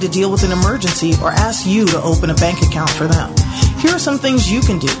money to deal with an emergency or ask you to open a bank account for them. Here are some things you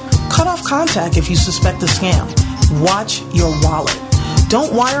can do. Cut off contact if you suspect a scam. Watch your wallet.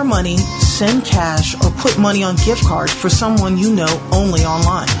 Don't wire money, send cash, or put money on gift cards for someone you know only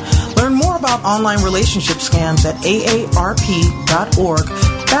online. Learn more about online relationship scams at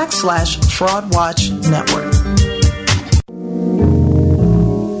aarp.org/FraudWatchNetwork.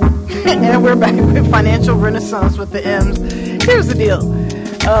 And we're back with Financial Renaissance with the M's. Here's the deal.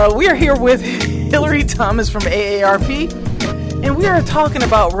 We are here with Hillary Thomas from AARP, and we are talking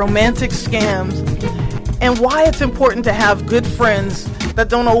about romantic scams and why it's important to have good friends that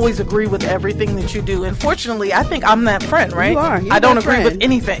don't always agree with everything that you do. And fortunately, I think I'm that friend, right? You are. I don't agree with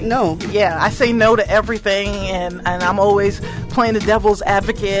anything. No. Yeah, I say no to everything, and I'm always playing the devil's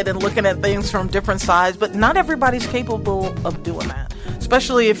advocate and looking at things from different sides. But not everybody's capable of doing that,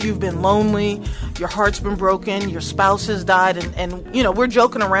 especially if you've been lonely, your heart's been broken, your spouse has died, and you know, we're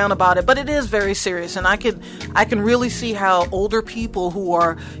joking around about it, but it is very serious. And I can really see how older people who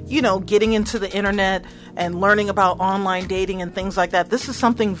are, you know, getting into the internet and learning about online dating and things like that, this is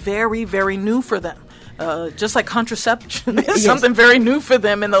something very, very new for them. Just like contraception is something very new for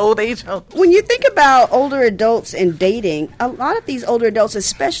them in the old age home. When you think about older adults and dating, a lot of these older adults,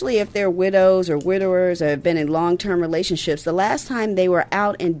 especially if they're widows or widowers or have been in long-term relationships, the last time they were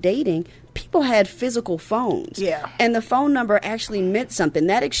out and dating, people had physical phones. Yeah. And the phone number actually meant something.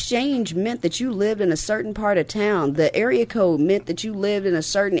 That exchange meant that you lived in a certain part of town. The area code meant that you lived in a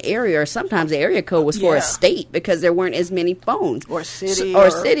certain area, or sometimes the area code was for a state because there weren't as many phones. Or city.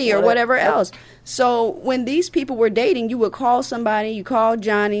 Or whatever else. So when these people were dating, you would call somebody, you call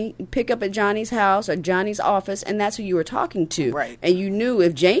Johnny, pick up at Johnny's house or Johnny's office, and that's who you were talking to. Right. And you knew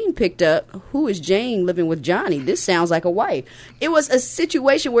if Jane picked up, who is Jane living with Johnny? This sounds like a wife. It was a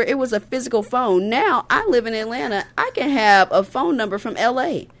situation where it was a physical phone. Now, I live in Atlanta. I can have a phone number from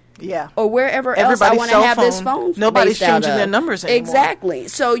L.A. Yeah. Or wherever else I want to have this phone. Nobody's changing their numbers anymore. Exactly.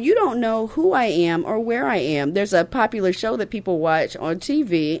 So you don't know who I am or where I am. There's a popular show that people watch on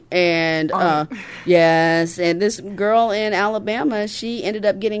TV, and yes, and this girl in Alabama, she ended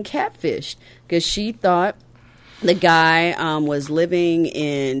up getting catfished because she thought the guy was living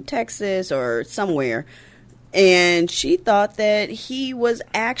in Texas or somewhere. And she thought that he was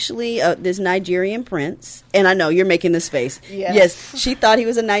actually this Nigerian prince. And I know you're making this face. Yes, she thought he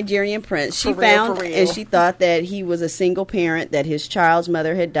was a Nigerian prince. She found, and she thought that he was a single parent, that his child's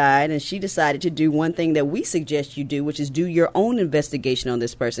mother had died. And she decided to do one thing that we suggest you do, which is do your own investigation on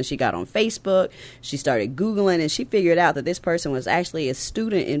this person. She got on Facebook. She started Googling, and she figured out that this person was actually a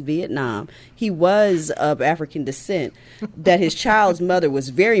student in Vietnam. He was of African descent, that his child's mother was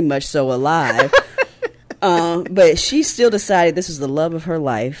very much so alive. But she still decided this was the love of her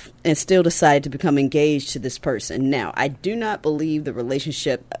life and still decided to become engaged to this person. Now, I do not believe the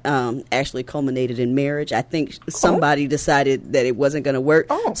relationship actually culminated in marriage. I think somebody decided that it wasn't going to work.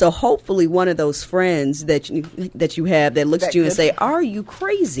 So hopefully one of those friends that you have that looks at you and say, "Are you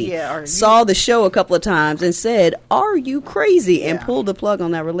crazy?" Saw the show a couple of times and said, "Are you crazy?" and pulled the plug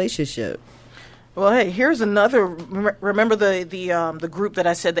on that relationship. Well, hey, here's another. Remember the group that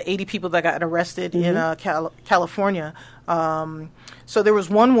I said, the 80 people that got arrested in California. So there was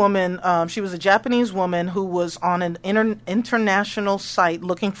one woman. She was a Japanese woman who was on an international site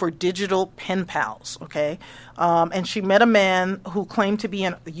looking for digital pen pals. Okay, and she met a man who claimed to be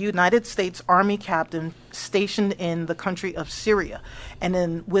a United States Army captain stationed in the country of Syria, and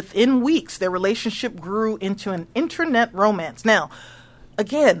then within weeks, their relationship grew into an internet romance. Now,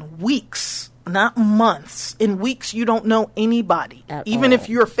 again, weeks. Not months. In weeks, you don't know anybody. Even if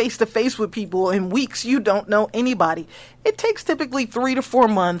you're face-to-face with people, in weeks, you don't know anybody. It takes typically 3 to 4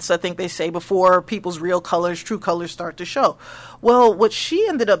 months, I think they say, before people's real colors, true colors start to show. Well, what she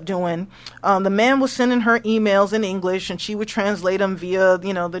ended up doing, the man was sending her emails in English, and she would translate them via,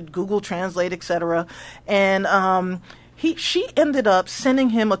 the Google Translate, etc. And she ended up sending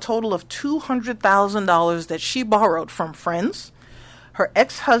him a total of $200,000 that she borrowed from friends, her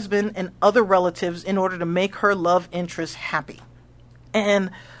ex-husband, and other relatives in order to make her love interest happy. And,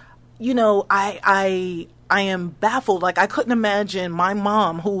 I am baffled. Like, I couldn't imagine my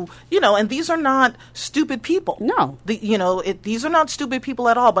mom who, and these are not stupid people. No. These are not stupid people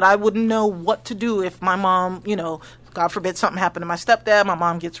at all, but I wouldn't know what to do if my mom, God forbid something happened to my stepdad, my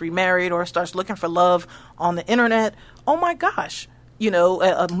mom gets remarried or starts looking for love on the internet. Oh, my gosh.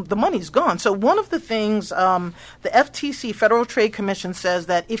 the money's gone. So one of the things the FTC, Federal Trade Commission, says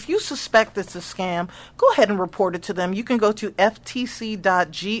that if you suspect it's a scam, go ahead and report it to them. You can go to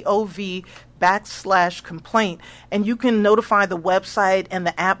ftc.gov/complaint, and you can notify the website and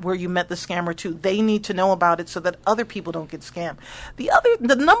the app where you met the scammer too. They need to know about it so that other people don't get scammed.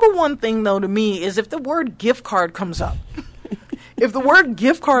 The number one thing, though, to me is if the word gift card comes up. If the word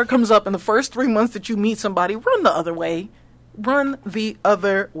gift card comes up in the first 3 months that you meet somebody, run the other way. Run the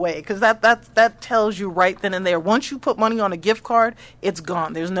other way, because that tells you right then and there. Once you put money on a gift card, it's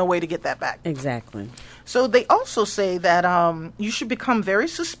gone. There's no way to get that back. Exactly. So they also say that you should become very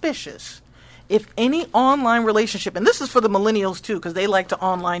suspicious if any online relationship, and this is for the millennials too, because they like to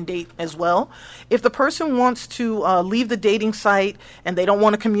online date as well. If the person wants to leave the dating site and they don't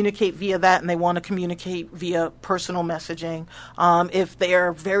want to communicate via that and they want to communicate via personal messaging, if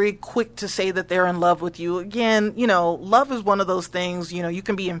they're very quick to say that they're in love with you, again, love is one of those things, you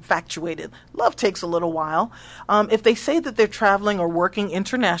can be infatuated. Love takes a little while. If they say that they're traveling or working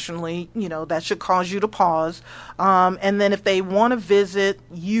internationally, that should cause you to pause. And then if they want to visit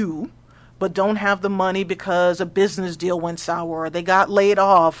you, but don't have the money because a business deal went sour, or they got laid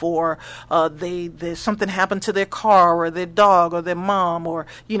off, or something happened to their car or their dog or their mom, or,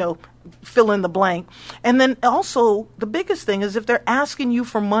 fill in the blank. And then also the biggest thing is if they're asking you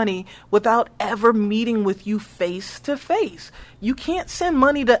for money without ever meeting with you face to face. You can't send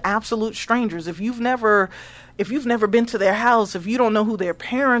money to absolute strangers. If you've never been to their house, if you don't know who their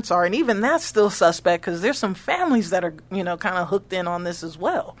parents are, and even that's still suspect, because there's some families that are, kind of hooked in on this as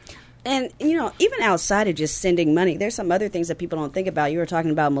well. And, even outside of just sending money, there's some other things that people don't think about. You were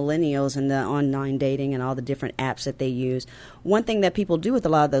talking about millennials and the online dating and all the different apps that they use. One thing that people do with a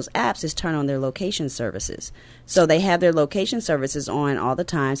lot of those apps is turn on their location services. So they have their location services on all the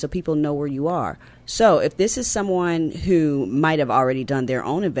time so people know where you are. So if this is someone who might have already done their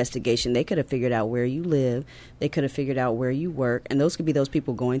own investigation, they could have figured out where you live. They could have figured out where you work. And those could be those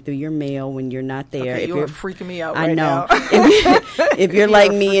people going through your mail when you're not there. Okay, you're freaking me out right now. I know. If you're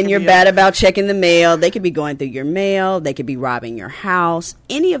like me and you're bad about checking the mail, they could be going through your mail. They could be robbing your house.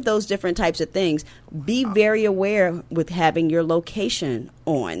 Any of those different types of things. Be very aware with having your location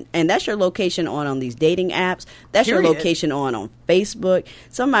on. And that's your location on these dating apps. That's your location on Facebook.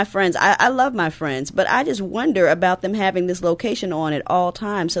 Some of my friends, I love my friends, but I just wonder about them having this location on at all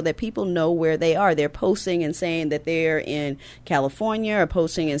times so that people know where they are. They're posting and saying that they're in California, or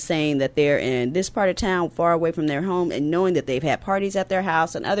posting and saying that they're in this part of town far away from their home, and knowing that they've had parties at their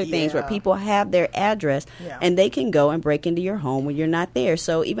house and other things where people have their address and they can go and break into your home when you're not there.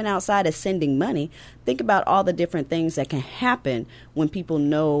 So even outside of sending money, think about all the different things that can happen when people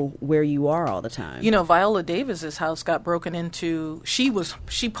know where you are all the time. Viola Davis's house got broken into.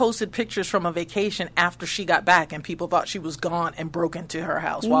 She posted pictures from a vacation after she got back, and people thought she was gone and broke into her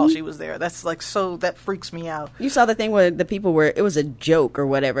house while she was there. That's that freaks me out. You saw the thing where the people were, it was a joke or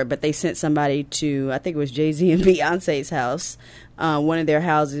whatever, but they sent somebody to, I think it was Jay-Z and Beyonce's house, one of their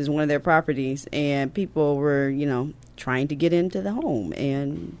houses, one of their properties, and people were, trying to get into the home.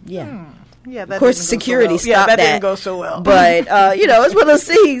 And Yeah, that of course, security stopped that. Didn't go so well. But, it's one of those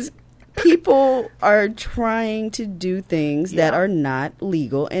things. People are trying to do things that are not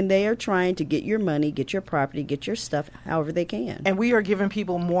legal, and they are trying to get your money, get your property, get your stuff however they can. And we are giving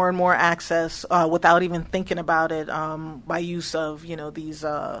people more and more access without even thinking about it by use of, these,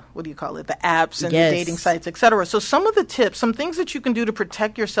 the apps and the dating sites, et cetera. So some of the tips, some things that you can do to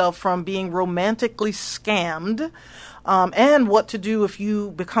protect yourself from being romantically scammed, and what to do if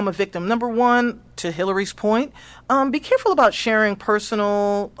you become a victim. Number one, to Hillary's point, be careful about sharing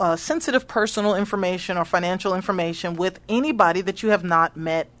sensitive personal information or financial information with anybody that you have not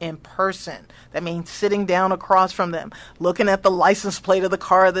met in person. That means sitting down across from them, looking at the license plate of the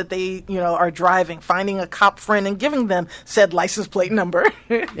car that they, are driving, finding a cop friend and giving them said license plate number.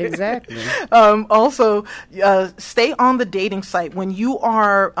 Exactly. Also, stay on the dating site. When you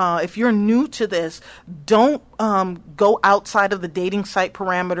are, if you're new to this, don't go outside of the dating site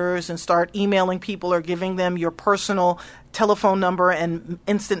parameters and start emailing people or giving them your personal telephone number and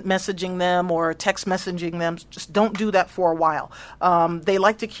instant messaging them or text messaging them. Just don't do that for a while. They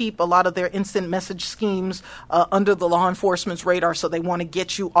like to keep a lot of their instant message schemes under the law enforcement's radar, so they want to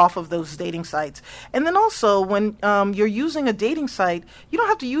get you off of those dating sites. And then also, when you're using a dating site, you don't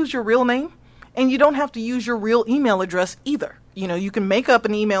have to use your real name, and you don't have to use your real email address either. You can make up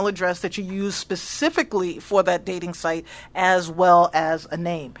an email address that you use specifically for that dating site as well as a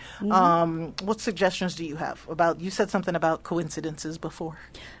name. Mm-hmm. What suggestions do you have you said something about coincidences before?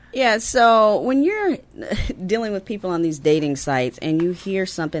 Yeah, so when you're dealing with people on these dating sites and you hear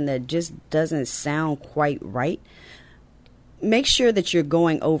something that just doesn't sound quite right, make sure that you're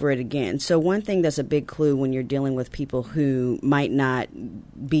going over it again. So one thing that's a big clue when you're dealing with people who might not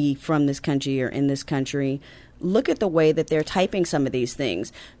be from this country or in this country, look at the way that they're typing some of these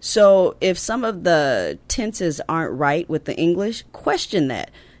things. So if some of the tenses aren't right with the English, question that.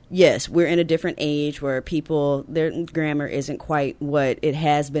 Yes, we're in a different age where their grammar isn't quite what it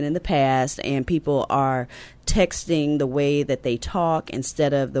has been in the past, and people are texting the way that they talk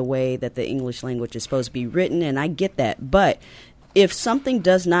instead of the way that the English language is supposed to be written, and I get that. But if something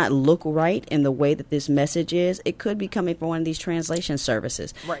does not look right in the way that this message is, it could be coming from one of these translation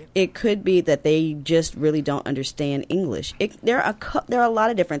services. Right. It could be that they just really don't understand English. There are a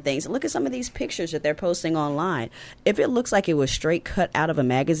lot of different things. Look at some of these pictures that they're posting online. If it looks like it was straight cut out of a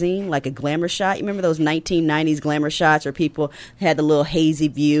magazine, like a glamour shot, you remember those 1990s glamour shots where people had the little hazy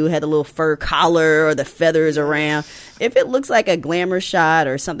view, had the little fur collar or the feathers around? If it looks like a glamour shot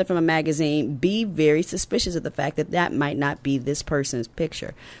or something from a magazine, be very suspicious of the fact that that might not be this person's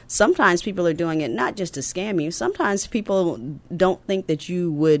picture. Sometimes people are doing it not just to scam you. Sometimes people don't think that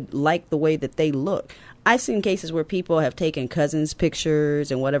you would like the way that they look. I've seen cases where people have taken cousins' pictures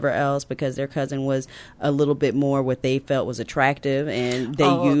and whatever else because their cousin was a little bit more what they felt was attractive, and they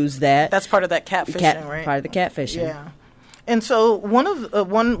use that. That's part of that catfishing, right? Part of the catfishing. Yeah. And so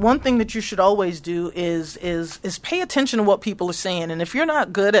one thing that you should always do is pay attention to what people are saying. And if you're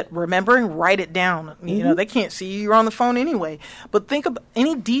not good at remembering, write it down. You know, they can't see you. You're on the phone anyway. But think of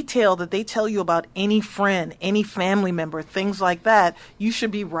any detail that they tell you about any friend, any family member, things like that, you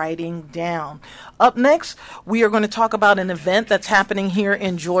should be writing down. Up next, we are going to talk about an event that's happening here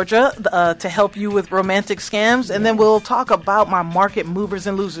in Georgia to help you with romantic scams. And then we'll talk about my market movers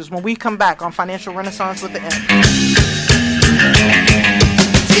and losers when we come back on Financial Renaissance with the M.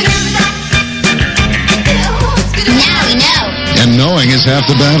 Now we know. And knowing is half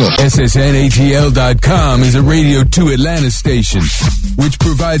the battle. SSNATL.com is a Radio 2 Atlanta station, which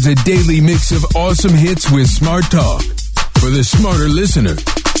provides a daily mix of awesome hits with smart talk. For the smarter listener,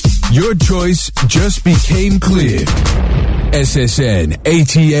 your choice just became clear.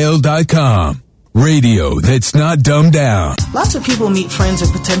 SSNATL.com. Radio that's not dumbed down. Lots of people meet friends and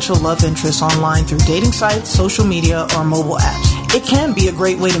potential love interests online through dating sites, social media, or mobile apps. It can be a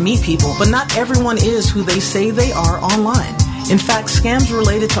great way to meet people, but not everyone is who they say they are online. In fact, scams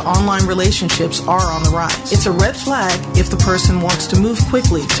related to online relationships are on the rise. It's a red flag if the person wants to move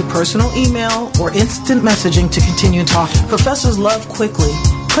quickly to personal email or instant messaging to continue talking. Professors Love Quickly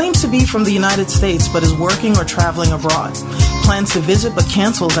claims to be from the United States but is working or traveling abroad. Plans to visit but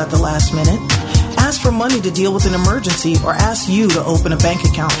cancels at the last minute. Ask for money to deal with an emergency or ask you to open a bank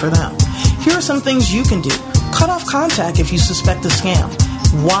account for them. Here are some things you can do. Cut off contact if you suspect a scam.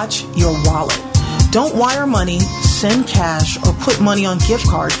 Watch your wallet. Don't wire money, send cash, or put money on gift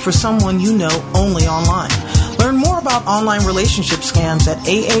cards for someone you know only online. Learn more about online relationship scams at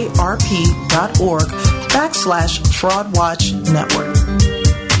aarp.org/FraudWatchNetwork.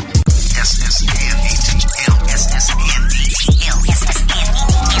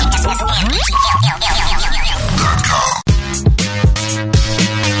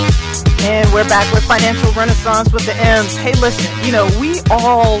 And we're back with Financial Renaissance with the M's. Hey, listen, we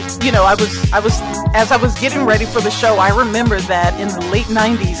all, as I was getting ready for the show, I remember that in the late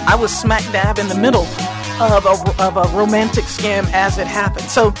 90s, I was smack dab in the middle of a romantic scam as it happened.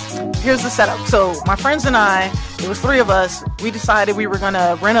 So here's the setup. So my friends and I, it was three of us, we decided we were going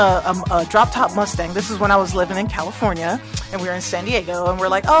to rent a drop-top Mustang. This is when I was living in California, and we were in San Diego, and we're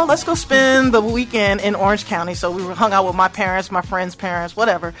like, oh, let's go spend the weekend in Orange County. So we hung out with my parents, my friends' parents,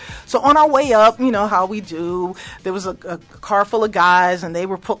 whatever. So on our way up, how we do, there was a car full of guys, and they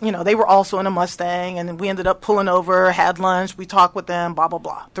were also in a Mustang, and we ended up pulling over, had lunch, we talked with them, blah, blah,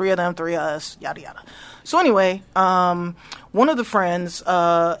 blah. Three of them, three of us, yada, yada. So anyway, one of the friends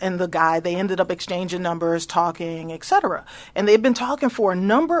and the guy, they ended up exchanging numbers, talking, etc. And they'd been talking for a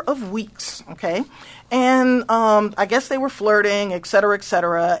number of weeks, okay? And I guess they were flirting, etc.,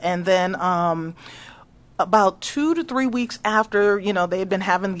 etc. And then about 2 to 3 weeks after, they had been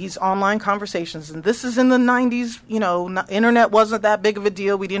having these online conversations, and this is in the 90s, internet wasn't that big of a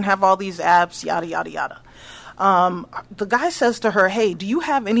deal. We didn't have all these apps, yada, yada, yada. The guy says to her, hey, do you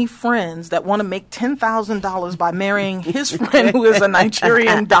have any friends that want to make $10,000 by marrying his friend who is a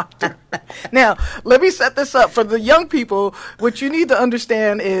Nigerian doctor? Now, let me set this up. For the young people, what you need to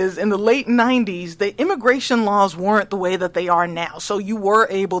understand is in the late 90s, the immigration laws weren't the way that they are now. So you were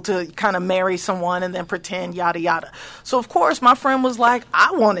able to kind of marry someone and then pretend yada, yada. So, of course, my friend was like,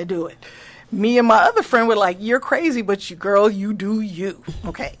 I want to do it. Me and my other friend were like, you're crazy, but you do you.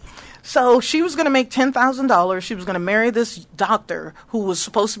 Okay. So she was going to make $10,000. She was going to marry this doctor who was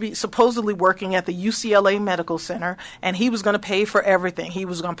supposedly working at the UCLA Medical Center, and he was going to pay for everything. He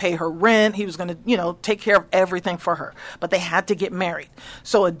was going to pay her rent. He was going to, take care of everything for her. But they had to get married.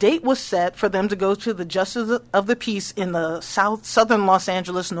 So a date was set for them to go to the Justice of the Peace in the southern Los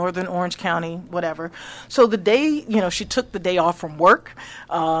Angeles, northern Orange County, whatever. So the day, she took the day off from work.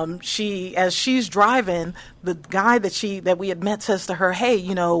 As she's driving, the guy that we had met says to her, hey,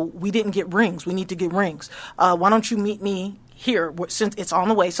 we didn't get rings. We need to get rings. Why don't you meet me here since it's on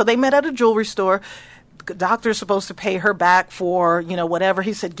the way? So they met at a jewelry store. The doctor's supposed to pay her back for, whatever.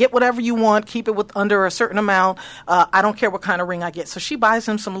 He said, get whatever you want, keep it under a certain amount. I don't care what kind of ring I get. So she buys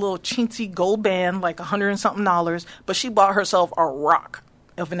him some little chintzy gold band, like $100 and something, but she bought herself a rock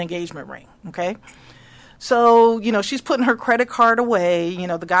of an engagement ring, okay? So, she's putting her credit card away.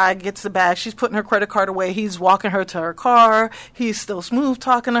 The guy gets the bag. She's putting her credit card away. He's walking her to her car. He's still smooth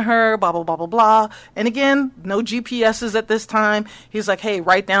talking to her, blah, blah, blah, blah, blah. And again, no GPSs at this time. He's like, hey,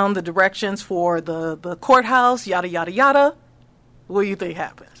 write down the directions for the courthouse, yada, yada, yada. What do you think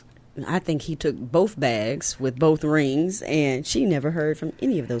happens? I think he took both bags with both rings, and she never heard from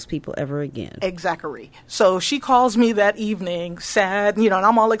any of those people ever again. Exactly. So she calls me that evening, sad, and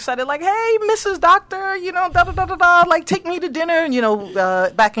I'm all excited, like, hey, Mrs. Doctor, da-da-da-da-da, like, take me to dinner.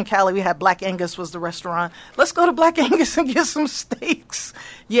 And, back in Cali, we had Black Angus was the restaurant. Let's go to Black Angus and get some steaks.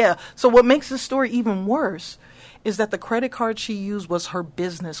 Yeah. So what makes this story even worse is that the credit card she used was her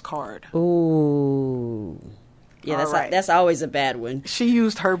business card. Ooh. Yeah, that's always a bad one. She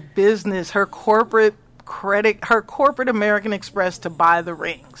used her business, her corporate American Express to buy the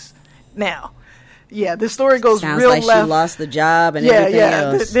rings. Now, this story goes Sounds real like left. She lost the job and everything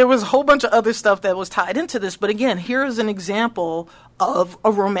else. There was a whole bunch of other stuff that was tied into this. But again, here's an example of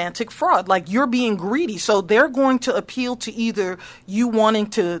a romantic fraud. Like, you're being greedy. So they're going to appeal to either you wanting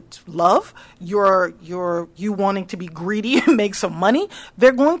to love, you wanting to be greedy and make some money.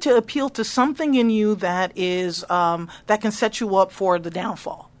 They're going to appeal to something in you that is that can set you up for the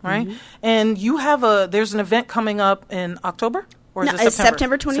downfall, right? Mm-hmm. And there's an event coming up in October? Or is it it's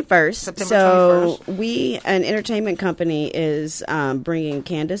September 21st. September 21st. An entertainment company is bringing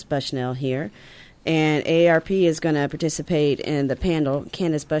Candace Bushnell here, and AARP is going to participate in the panel.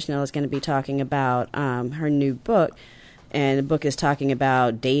 Candace Bushnell is going to be talking about her new book, and the book is talking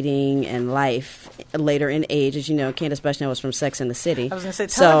about dating and life later in age. As you know, Candace Bushnell was from Sex and the City. I was going to say,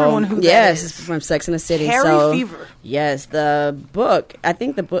 tell everyone who that is. Yes, from Sex and the City. Harry Fever. Yes, the book, I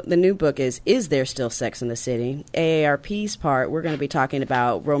think the new book is There Still Sex in the City? AARP's part, we're going to be talking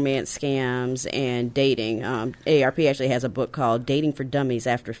about romance scams and dating. AARP actually has a book called Dating for Dummies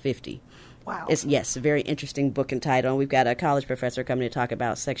After 50. Wow. It's a very interesting book and title. And we've got a college professor coming to talk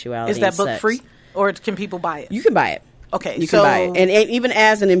about sexuality. Is that book sex. free, or can people buy it? You can buy it. Okay, you can buy it, and even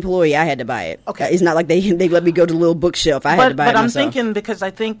as an employee, I had to buy it. Okay, it's not like they let me go to the little bookshelf. I had to buy it myself. But I'm thinking, because I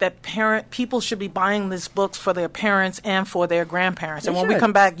think that people should be buying these books for their parents and for their grandparents. And when we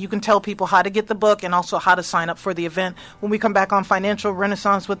come back, you can tell people how to get the book and also how to sign up for the event when we come back on Financial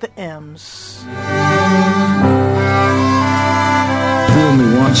Renaissance with the M's. Fool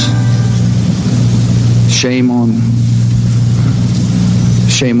me once. Shame on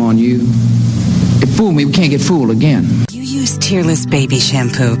you. If fool me, we can't get fooled again. You use Tearless Baby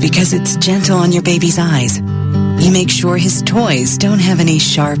Shampoo because it's gentle on your baby's eyes. You make sure his toys don't have any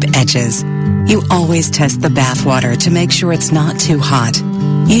sharp edges. You always test the bathwater to make sure it's not too hot.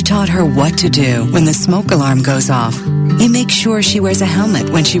 You taught her what to do when the smoke alarm goes off. You make sure she wears a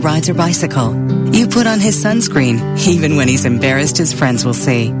helmet when she rides her bicycle. You put on his sunscreen, even when he's embarrassed his friends will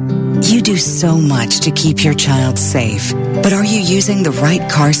see. You do so much to keep your child safe. But are you using the right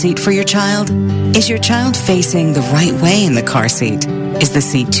car seat for your child? Is your child facing the right way in the car seat? Is the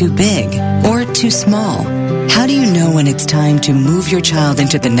seat too big or too small? How do you know when it's time to move your child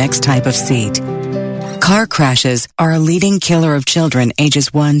into the next type of seat? Car crashes are a leading killer of children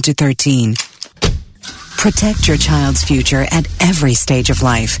ages 1 to 13. Protect your child's future at every stage of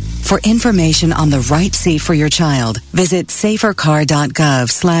life. For information on the right seat for your child, visit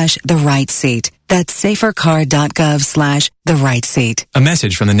safercar.gov/the-right-seat. That's safercar.gov/the-right-seat. A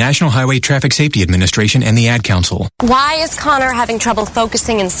message from the National Highway Traffic Safety Administration and the Ad Council. Why is Connor having trouble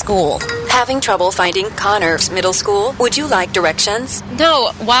focusing in school? Having trouble finding Connor's middle school? Would you like directions?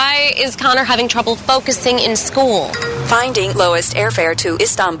 No, why is Connor having trouble focusing in school? Finding lowest airfare to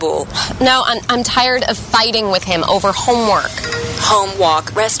Istanbul. No, I'm tired of fighting with him over homework. Home,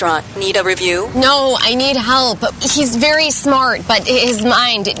 walk, restaurant. Need a review? No, I need help. He's very smart, but his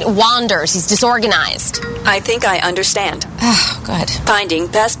mind wanders. He's disorganized. I think I understand. Oh, good. Finding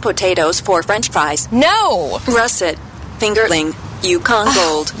best potatoes for French fries. No! Russet, fingerling, Yukon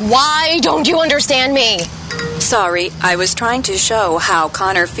Gold. Why don't you understand me? Sorry, I was trying to show how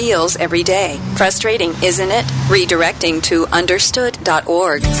Connor feels every day. Frustrating, isn't it? Redirecting to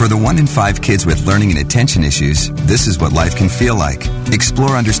understood.org. For the 1 in 5 kids with learning and attention issues, this is what life can feel like.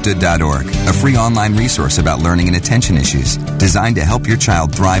 Explore understood.org, a free online resource about learning and attention issues, designed to help your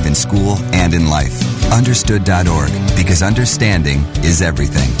child thrive in school and in life. Understood.org, because understanding is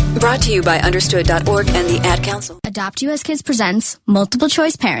everything. Brought to you by understood.org and the Ad Council. Adopt US Kids presents Multiple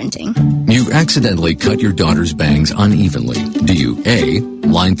Choice Parenting. You accidentally cut your daughter's bangs unevenly. Do you A,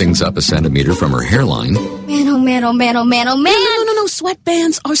 line things up a centimeter from her hairline? Man, oh man, oh man, oh man, oh man. No.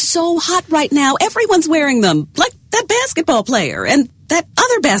 Sweatbands are so hot right now. Everyone's wearing them. Like that basketball player and that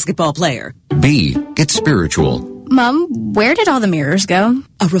other basketball player. B, get spiritual. Mom, where did all the mirrors go?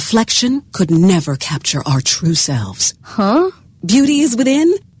 A reflection could never capture our true selves. Huh? Beauty is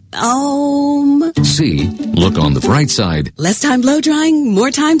within. C, look on the bright side. Less time blow drying, more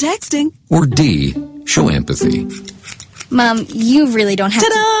time texting. Or D, show empathy. Mom, you really don't have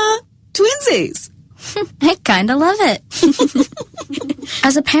Ta-da! Twinsies! I kinda love it.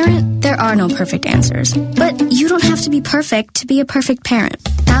 As a parent, there are no perfect answers. But you don't have to be perfect to be a perfect parent.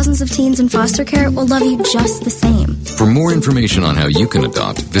 Thousands of teens in foster care will love you just the same. For more information on how you can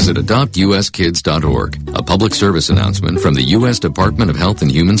adopt, visit adoptuskids.org. A public service announcement from the U.S. Department of Health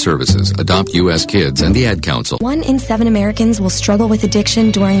and Human Services, Adopt U.S. Kids, and the Ad Council. 1 in 7 Americans will struggle with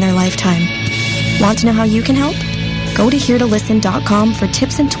addiction during their lifetime. Want to know how you can help? Go to heretolisten.com for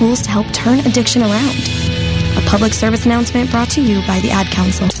tips and tools to help turn addiction around. A public service announcement brought to you by the Ad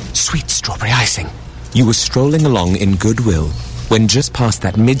Council. Sweet strawberry icing. You were strolling along in Goodwill when just past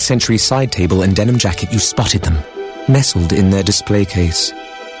that mid-century side table and denim jacket you spotted them, nestled in their display case.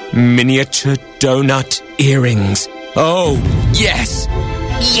 Miniature donut earrings. Oh, yes!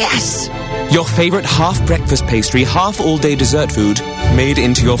 Yes! Your favorite half-breakfast pastry, half-all-day dessert food, made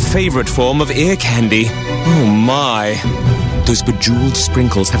into your favorite form of ear candy. Oh, my. Those bejeweled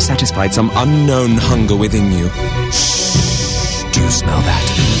sprinkles have satisfied some unknown hunger within you. Shh. Do you smell that?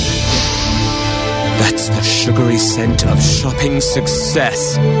 That's the sugary scent of shopping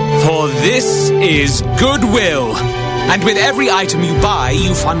success. For this is Goodwill. And with every item you buy,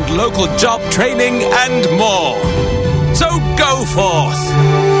 you fund local job training and more. So go forth.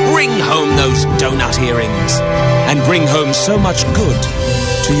 Bring home those donut earrings. And bring home so much good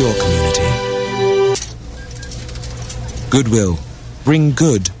to your community. Goodwill. Bring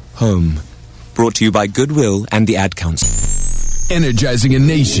good home. Brought to you by Goodwill and the Ad Council. Energizing a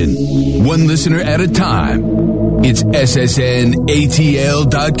nation, one listener at a time. It's ssnatl.com.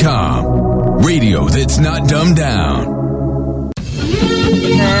 Radio that's not dumbed down.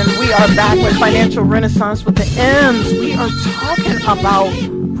 And we are back with Financial Renaissance with the M's. We are talking about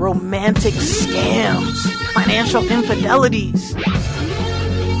romantic scams, financial infidelities,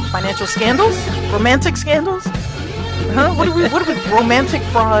 financial scandals, romantic scandals. What are we? Romantic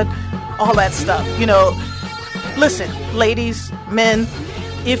fraud, all that stuff. You know, listen, ladies, men,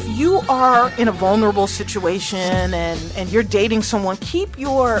 if you are in a vulnerable situation and you're dating someone, keep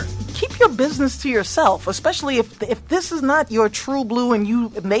your business to yourself, especially if this is not your true blue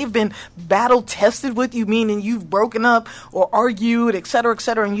and they've been battle tested with you, meaning you've broken up or argued, et cetera,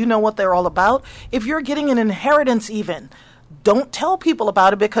 and you know what they're all about. If you're getting an inheritance even, don't tell people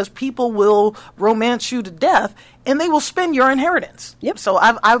about it, because people will romance you to death and they will spend your inheritance. Yep. So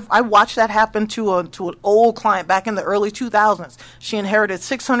I watched that happen to an old client back in the early 2000s. She inherited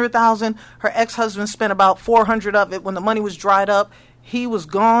 $600,000. Her ex-husband spent about $400 of it. When the money was dried up, he was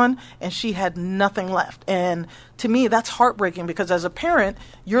gone and she had nothing left. And to me, that's heartbreaking, because as a parent,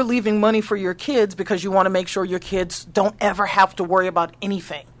 you're leaving money for your kids because you want to make sure your kids don't ever have to worry about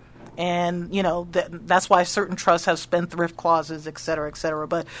anything. And, you know, that's why certain trusts have spendthrift clauses, et cetera, et cetera.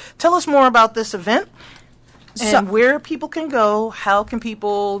 But tell us more about this event and where people can go. How can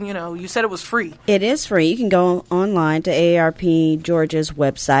people, you said it was free. It is free. You can go online to AARP Georgia's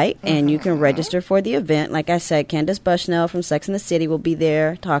website, and you can register for the event. Like I said, Candace Bushnell from Sex and the City will be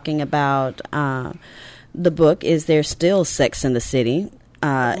there talking about the book, Is There Still Sex in the City?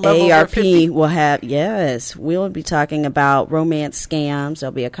 AARP will have, we'll be talking about romance scams.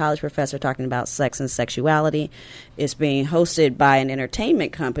 There'll be a college professor talking about sex and sexuality. It's being hosted by an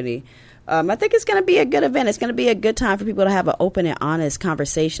entertainment company, I think it's going to be a good event. It's going to be a good time for people to have an open and honest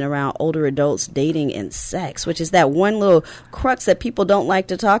conversation around older adults dating and sex, which is that one little crux that people don't like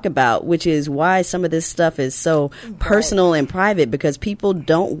to talk about, which is why some of this stuff is so personal and private, because people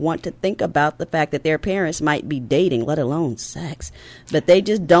don't want to think about the fact that their parents might be dating, let alone sex. But they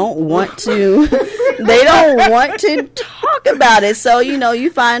just don't want to, they don't want to talk about it. So,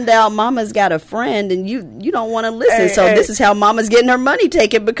 you find out mama's got a friend and you don't want to listen. This is how mama's getting her money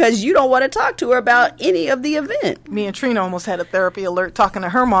taken, because you don't want to talk to her about any of the event. Me and Trina almost had a therapy alert talking to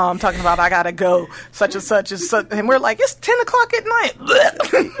her mom, talking about, I got to go, such and such, and we're like, it's 10 o'clock at night.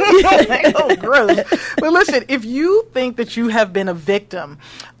 Like, oh, gross. But listen, if you think that you have been a victim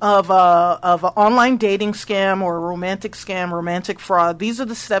of an online dating scam or a romantic scam, romantic fraud, these are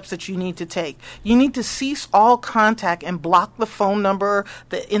the steps that you need to take. You need to cease all contact and block the phone number,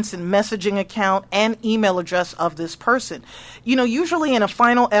 the instant messaging account, and email address of this person. Usually in a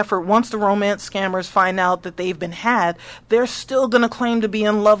final effort, once the romance scammers find out that they've been had, they're still going to claim to be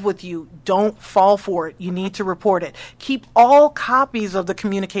in love with you. Don't fall for it. You need to report it. Keep all copies of the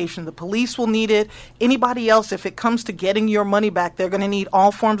communication. The police will need it. Anybody else, if it comes to getting your money back, they're going to need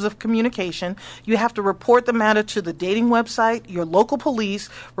all forms of communication. You have to report the matter to the dating website, your local police,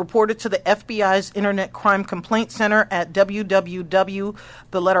 report it to the FBI's Internet Crime Complaint Center at www,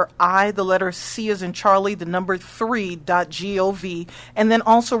 the letter I, the letter C as in Charlie, the number 3.gov, and then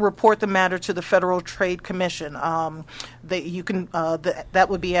also report the matter to the Federal Trade Commission. That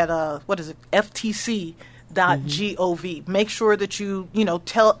would be at FTC.gov. Make sure that you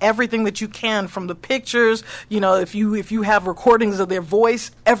tell everything that you can, from the pictures, if you have recordings of their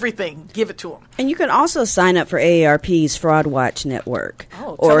voice, everything, give it to them. And you can also sign up for AARP's Fraud Watch Network.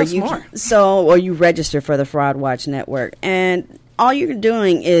 Oh, tell us more. Or you register for the Fraud Watch Network, and all you're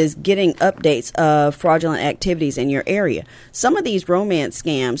doing is getting updates of fraudulent activities in your area. Some of these romance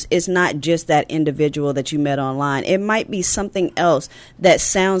scams is not just that individual that you met online. It might be something else that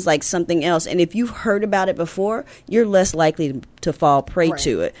sounds like something else. And if you've heard about it before, you're less likely to fall prey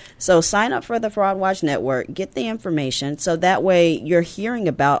to it. So sign up for the Fraud Watch Network, get the information, so that way you're hearing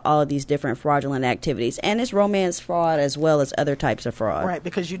about all of these different fraudulent activities. And it's romance fraud as well as other types of fraud. Right,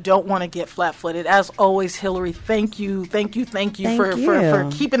 because you don't want to get flat-footed. As always, Hillary, thank you for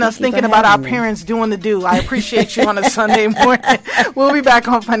keeping us thinking about our parents doing the do. I appreciate you on a Sunday morning. We'll be back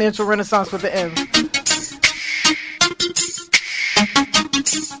on Financial Renaissance with the M.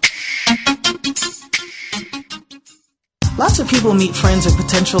 Lots of people meet friends and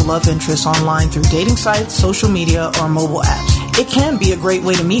potential love interests online through dating sites, social media, or mobile apps. It can be a great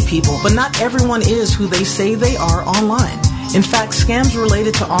way to meet people, but not everyone is who they say they are online. In fact, scams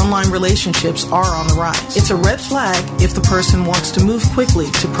related to online relationships are on the rise. It's a red flag if the person wants to move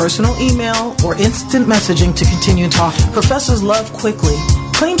quickly to personal email or instant messaging to continue talking. Professors Love Quickly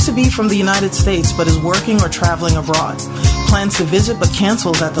claims to be from the United States but is working or traveling abroad. Plans to visit but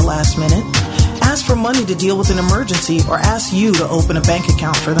cancels at the last minute. Ask for money to deal with an emergency or ask you to open a bank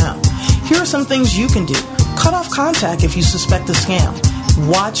account for them. Here are some things you can do. Cut off contact if you suspect a scam.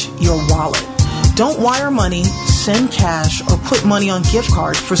 Watch your wallet. Don't wire money, send cash, or put money on gift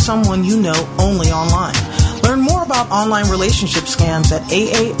cards for someone you know only online. Learn more about online relationship scams at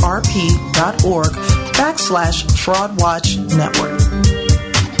aarp.org/FraudWatchNetwork.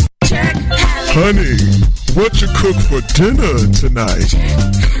 Honey, what you cook for dinner tonight?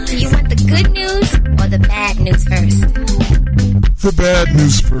 Do you want the good news or the bad news first? The bad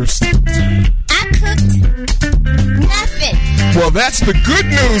news first. I cooked nothing. Well, that's the good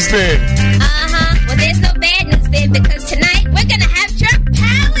news then. Uh-huh. Well, there's no bad news then, because tonight we're going to have Jerk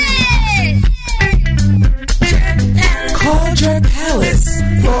Palace. Call Jerk Palace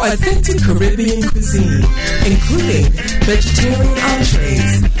for authentic Caribbean cuisine, including vegetarian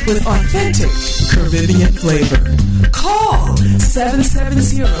entrees with authentic Caribbean flavor. Call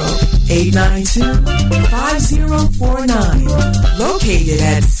 770-892-5049. Located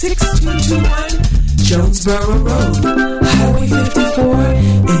at 6221 Jonesboro Road, Highway 54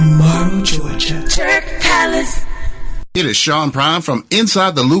 in Morrow, Georgia. Jerk Palace. It is Sean Prime from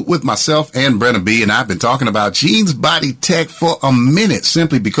Inside the Loop with myself and Brenna B, and I've been talking about Gene's Body Tech for a minute,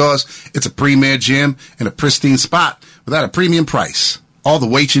 simply because it's a premier gym and a pristine spot without a premium price. All the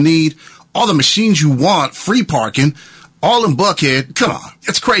weight you need, all the machines you want, free parking, all in Buckhead. Come on,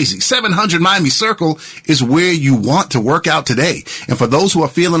 it's crazy. 700 Miami Circle is where you want to work out today. And for those who are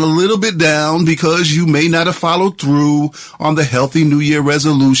feeling a little bit down because you may not have followed through on the healthy New Year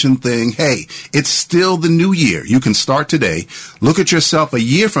resolution thing, hey, it's still the new year. You can start today. Look at yourself a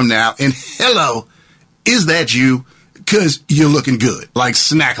year from now and hello, is that you? Because you're looking good, like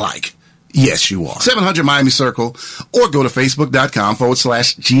snack-like. Yes, you are. 700 Miami Circle, or go to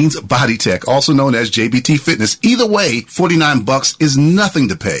facebook.com/Jeans Body Tech, also known as JBT Fitness. Either way, $49 is nothing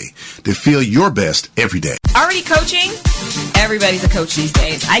to pay to feel your best every day. Already coaching? Everybody's a coach these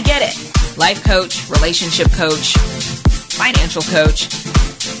days. I get it. Life coach, relationship coach, financial coach.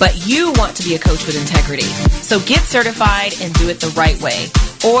 But you want to be a coach with integrity. So get certified and do it the right way.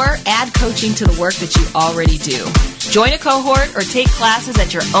 Or add coaching to the work that you already do. Join a cohort or take classes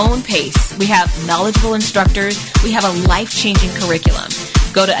at your own pace. We have knowledgeable instructors. We have a life-changing curriculum.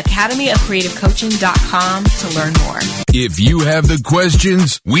 Go to academyofcreativecoaching.com to learn more. If you have the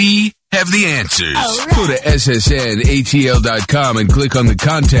questions, we have the answers. Right. Go to ssnatl.com and click on the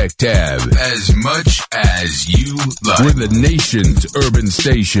contact tab. As much as you like. We're the nation's urban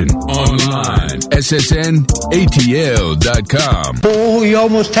station. Online. ssnatl.com. Oh, you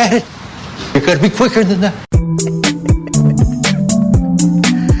almost had it. You got to be quicker than that.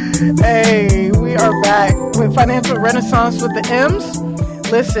 Hey, we are back with Financial Renaissance with the M's.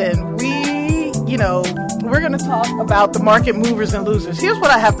 Listen, we're going to talk about the market movers and losers. Here's what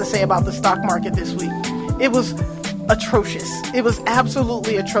I have to say about the stock market this week. It was atrocious. It was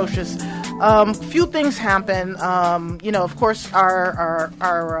absolutely atrocious. Few things happened. Of course, our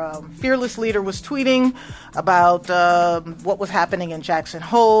fearless leader was tweeting about what was happening in Jackson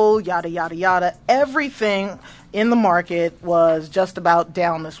Hole, yada, yada, yada. Everything in the market was just about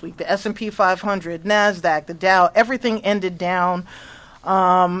down this week. The S&P 500, NASDAQ, the Dow, everything ended down.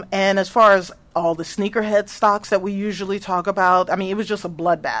 And as far as all the sneakerhead stocks that we usually talk about, I mean, it was just a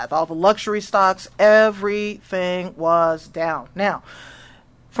bloodbath. All the luxury stocks, everything was down. Now,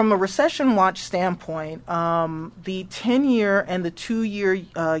 from a recession watch standpoint, the 10-year and the 2-year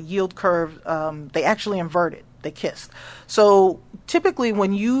yield curve, they actually inverted. They kissed. So typically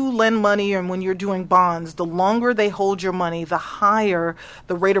when you lend money and when you're doing bonds, the longer they hold your money, the higher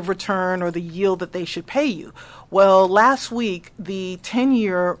the rate of return or the yield that they should pay you. Well, last week, the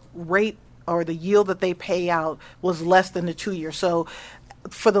 10-year rate or the yield that they pay out was less than the 2-year. So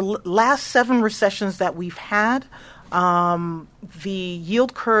for the last 7 recessions that we've had, the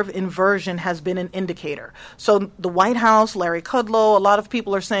yield curve inversion has been an indicator. So the White House, Larry Kudlow, a lot of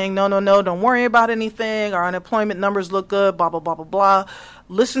people are saying, no, don't worry about anything. Our unemployment numbers look good, blah, blah, blah, blah, blah.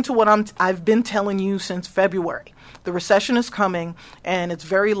 Listen to what I've been telling you since February. The recession is coming, and it's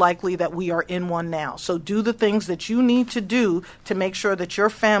very likely that we are in one now. So do the things that you need to do to make sure that your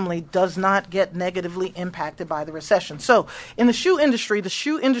family does not get negatively impacted by the recession. So in the shoe industry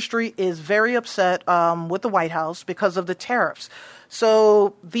is very upset with the White House because of the tariffs.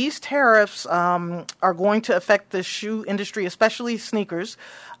 So these tariffs are going to affect the shoe industry, especially sneakers.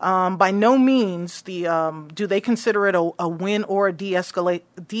 By no means do they consider it a win or a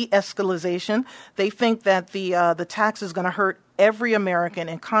de-escalation. They think that the tax is going to hurt every American,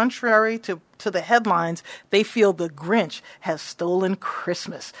 and contrary to the headlines, they feel the Grinch has stolen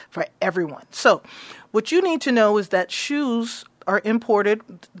Christmas for everyone. So what you need to know is that shoes are imported.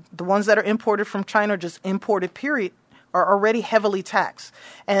 The ones that are imported from China are just imported, period, are already heavily taxed.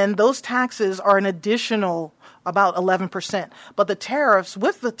 And those taxes are an additional about 11%. But the taxes,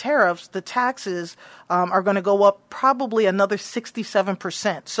 the taxes are going to go up probably another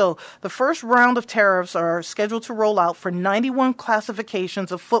 67%. So the first round of tariffs are scheduled to roll out for 91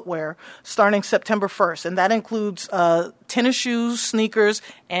 classifications of footwear starting September 1st. And that includes tennis shoes, sneakers,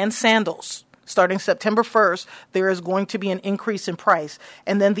 and sandals. Starting September 1st, there is going to be an increase in price.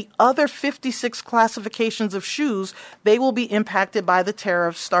 And then the other 56 classifications of shoes, they will be impacted by the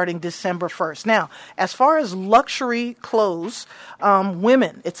tariffs starting December 1st. Now, as far as luxury clothes,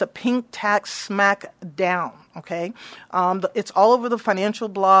 women, it's a pink tax smackdown. Okay, it's all over the financial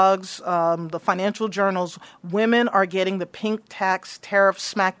blogs, the financial journals. Women are getting the pink tax tariff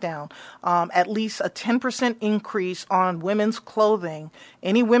smackdown. At least a 10% increase on women's clothing.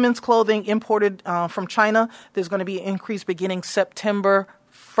 Any women's clothing imported from China, there's going to be an increase beginning September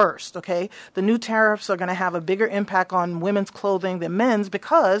 1st, okay? The new tariffs are going to have a bigger impact on women's clothing than men's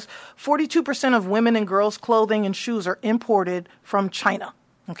because 42% of women and girls' clothing and shoes are imported from China.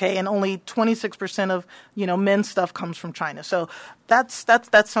 Okay, and only 26% of men's stuff comes from China. So that's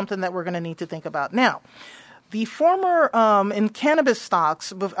something that we're going to need to think about. Now, the former in cannabis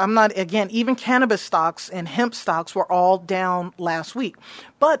stocks, even cannabis stocks and hemp stocks were all down last week.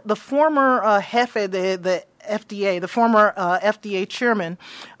 But the former Jefe, the FDA, the former FDA chairman,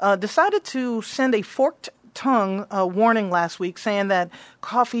 decided to send a forked tongue warning last week saying that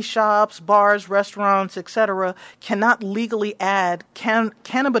coffee shops, bars, restaurants, etc., cannot legally add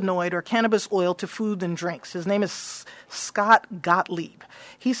cannabinoid or cannabis oil to food and drinks. His name is Scott Gottlieb.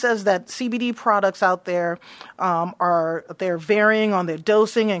 He says that CBD products out there they're varying on their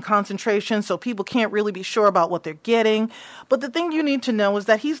dosing and concentration, so people can't really be sure about what they're getting. But the thing you need to know is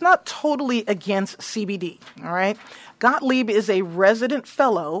that he's not totally against CBD, all right? Gottlieb is a resident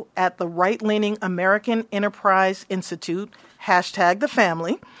fellow at the right-leaning American Enterprise Institute, #the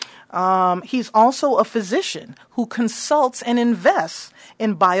family. He's also a physician who consults and invests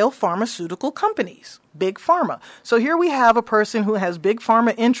in biopharmaceutical companies, Big Pharma. So here we have a person who has Big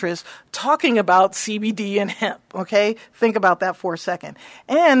Pharma interests talking about CBD and hemp, okay? Think about that for a second.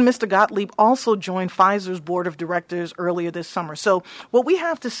 And Mr. Gottlieb also joined Pfizer's board of directors earlier this summer. So what we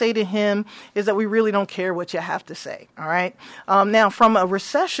have to say to him is that we really don't care what you have to say, all right? Now, from a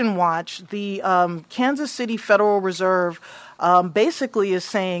recession watch, the Kansas City Federal Reserve basically is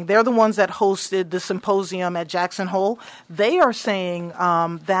saying, they're the ones that hosted the symposium at Jackson Hole. They are saying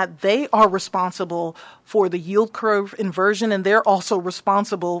that they are responsible for the yield curve inversion, and they're also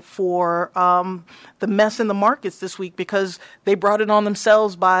responsible for the mess in the markets this week because they brought it on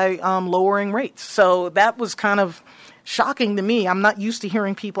themselves by lowering rates. So that was kind of shocking to me. I'm not used to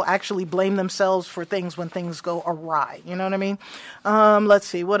hearing people actually blame themselves for things when things go awry. You know what I mean? Let's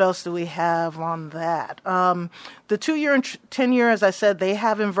see. What else do we have on that? The 2-year and 10-year, as I said, they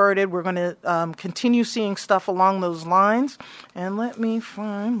have inverted. We're going to continue seeing stuff along those lines. And let me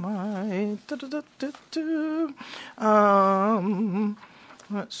find my...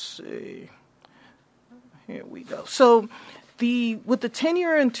 let's see. Here we go. So with the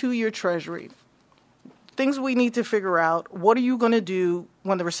 10-year and 2-year Treasury, things we need to figure out, what are you going to do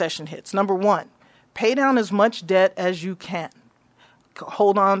when the recession hits? Number one, pay down as much debt as you can.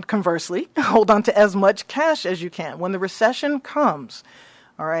 Conversely, hold on to as much cash as you can. When the recession comes,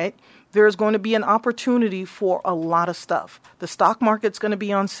 all right, there's going to be an opportunity for a lot of stuff. The stock market's going to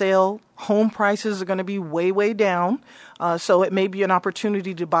be on sale. Home prices are going to be way, way down. So it may be an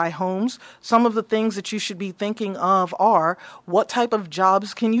opportunity to buy homes. Some of the things that you should be thinking of are, what type of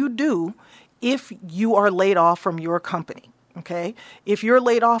jobs can you do if you are laid off from your company? Okay, if you're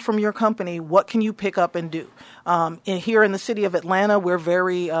laid off from your company, what can you pick up and do? Here in the city of Atlanta, we're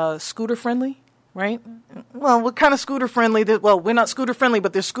very scooter friendly, right? Well, we're kind of scooter friendly. Well, we're not scooter friendly,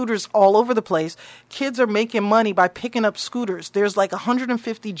 but there's scooters all over the place. Kids are making money by picking up scooters. There's like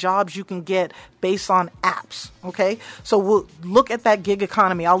 150 jobs you can get based on apps. Okay, so we'll look at that gig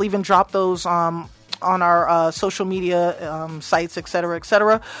economy. I'll even drop those on our social media sites, et cetera, et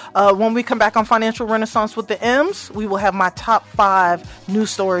cetera. When we come back on Financial Renaissance with the M's, we will have my top 5 news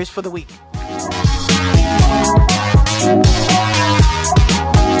stories for the week.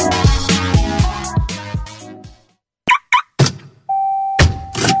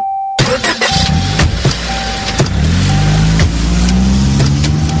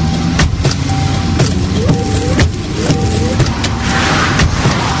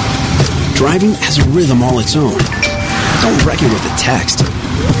 Driving has a rhythm all its own. Don't wreck it with a text.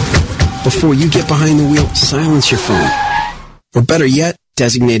 Before you get behind the wheel, silence your phone. Or better yet,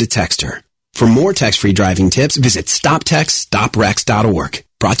 designate a texter. For more text-free driving tips, visit StopTextStopWrecks.org.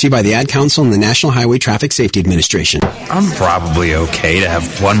 Brought to you by the Ad Council and the National Highway Traffic Safety Administration. I'm probably okay to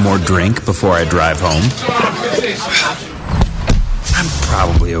have one more drink before I drive home. I'm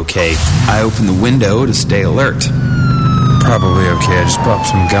probably okay. I open the window to stay alert. Probably okay. I just popped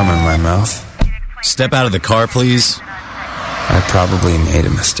some gum in my mouth. Step out of the car, please. I probably made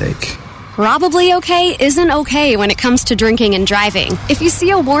a mistake. Probably okay isn't okay when it comes to drinking and driving. If you see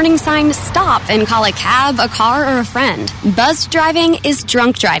a warning sign, stop and call a cab, a car, or a friend. Buzzed driving is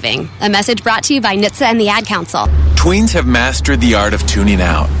drunk driving. A message brought to you by NHTSA and the Ad Council. Tweens have mastered the art of tuning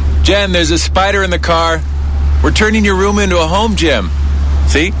out. Jen, there's a spider in the car. We're turning your room into a home gym.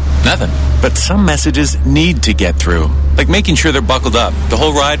 See? Nothing. But some messages need to get through. Like making sure they're buckled up the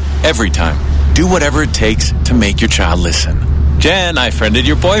whole ride, every time. Do whatever it takes to make your child listen. Jen, I friended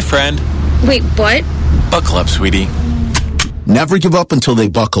your boyfriend. Wait, what? Buckle up, sweetie. Never give up until they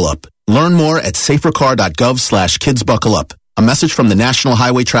buckle up. Learn more at safercar.gov/kidsbuckleup. A message from the National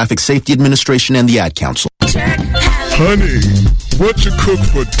Highway Traffic Safety Administration and the Ad Council. Honey, what you cook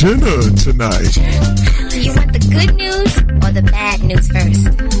for dinner tonight? You want the good news or the bad news first?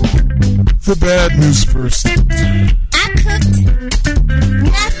 The bad news first. I cooked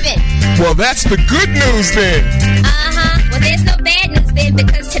nothing. Well, that's the good news then. Uh-huh. Well, there's no bad news then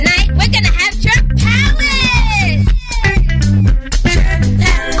because tonight we're going to have Jerk Palace.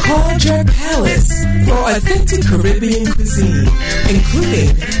 Call Jerk Palace for a authentic Caribbean cuisine,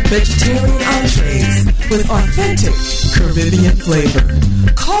 including vegetarian entrees with authentic Caribbean flavor.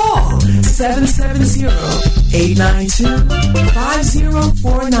 Call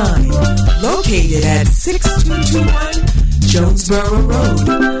 770-892-5049. Located at 6221 Jonesboro Road,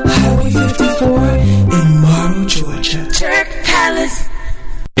 Highway 54 in Morrow, Georgia. Turk Palace.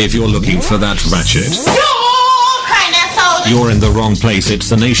 If you're looking for that ratchet, you're in the wrong place. It's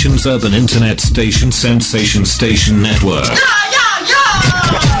the nation's urban internet station, Sensation Station Network.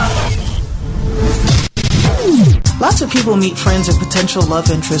 Lots of people meet friends and potential love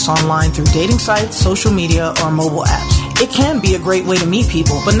interests online through dating sites, social media, or mobile apps. It can be a great way to meet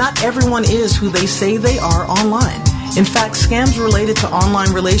people, but not everyone is who they say they are online. In fact, scams related to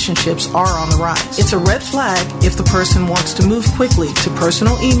online relationships are on the rise. It's a red flag if the person wants to move quickly to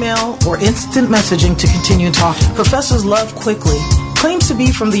personal email or instant messaging to continue talking. Professors Love Quickly claims to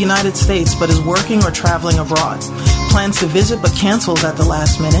be from the United States but is working or traveling abroad. Plans to visit but cancels at the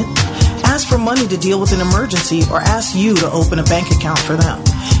last minute. Ask for money to deal with an emergency or ask you to open a bank account for them.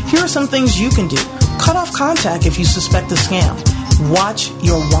 Here are some things you can do. Cut off contact if you suspect a scam. Watch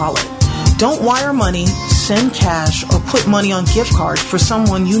your wallet. Don't wire money, send cash, or put money on gift cards for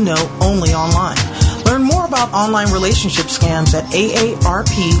someone you know only online. Learn more about online relationship scams at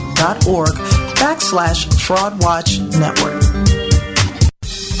aarp.org/FraudWatchNetwork.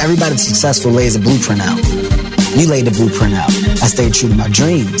 Everybody successful lays a blueprint out. You laid the blueprint out. I stayed true to my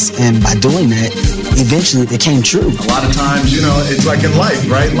dreams, and by doing that, eventually they came true. A lot of times, it's like in life,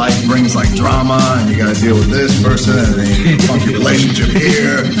 right? Life brings like drama, and you got to deal with this person, and then you funky relationship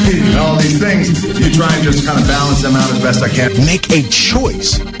here, and all these things. You try and just kind of balance them out as best I can. Make a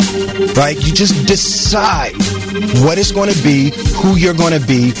choice, right? You just decide what it's going to be, who you're going to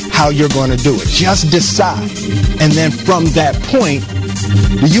be, how you're going to do it. Just decide. And then from that point,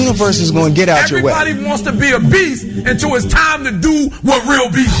 the universe is going to get out your way. Everybody wants to be a beast until it's time to do what real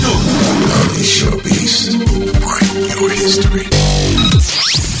beasts do. Unleash your beast. Write your history.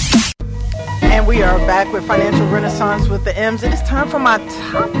 And we are back with Financial Renaissance with the M's. It is time for my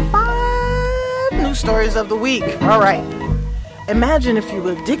top 5 news stories of the week. All right. Imagine, if you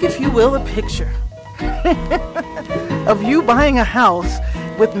will, a picture of you buying a house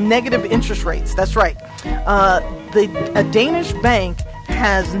with negative interest rates. That's right. A Danish bank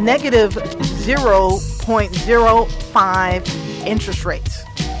has negative 0.05 interest rates.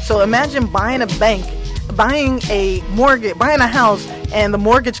 So imagine buying a house, and the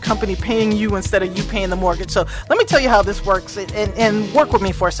mortgage company paying you instead of you paying the mortgage. So let me tell you how this works, and work with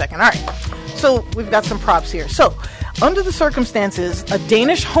me for a second. All right. So we've got some props here. So under the circumstances, a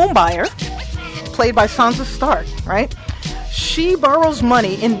Danish home buyer, played by Sansa Stark, right? She borrows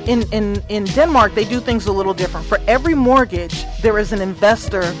money. In Denmark, they do things a little different. For every mortgage, there is an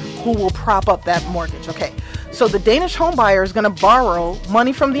investor who will prop up that mortgage. Okay, so the Danish home buyer is going to borrow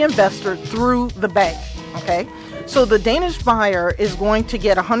money from the investor through the bank. Okay, so the Danish buyer is going to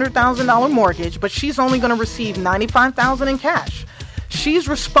get a $100,000 mortgage, but she's only going to receive $95,000 in cash. She's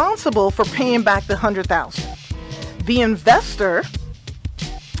responsible for paying back the $100,000. The investor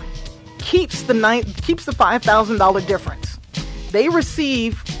keeps the $5,000 difference. They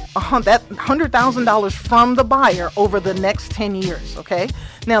receive that $100,000 from the buyer over the next 10 years, okay?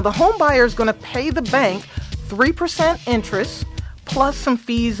 Now, the home buyer is going to pay the bank 3% interest plus some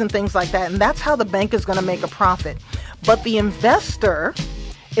fees and things like that, and that's how the bank is going to make a profit. But the investor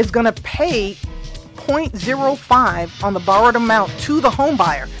is going to pay 0.05 on the borrowed amount to the home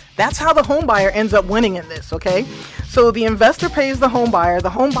buyer. That's how the home buyer ends up winning in this, okay? So the investor pays the home buyer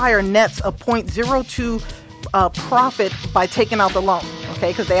nets a 0.02 profit by taking out the loan, okay,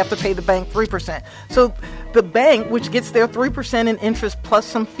 because they have to pay the bank 3%. So the bank, which gets their 3% in interest plus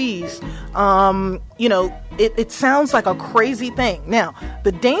some fees, it sounds like a crazy thing. Now,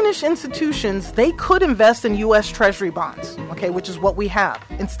 the Danish institutions, they could invest in U.S. Treasury bonds, okay, which is what we have,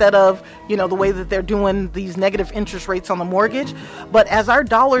 instead of, the way that they're doing these negative interest rates on the mortgage. But as our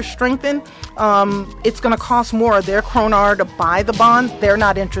dollar strengthen, it's going to cost more of their kroner to buy the bond. They're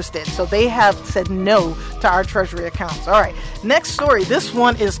not interested. So they have said no to our Treasury accounts. All right, next story. This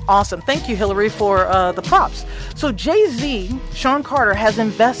one is awesome. Thank you, Hillary, for the props. So Jay-Z, Sean Carter, has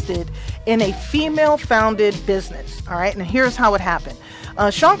invested in a female-founded business. All right, and here's how it happened.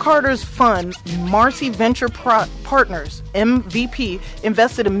 Sean Carter's fund, Marcy Venture Partners, MVP,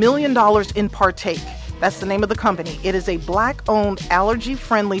 invested $1 million in Partake. That's the name of the company. It is a Black-owned,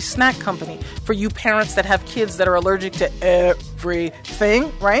 allergy-friendly snack company for you parents that have kids that are allergic to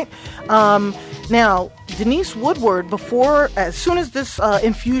everything, right? Now, Denise Woodward, as soon as this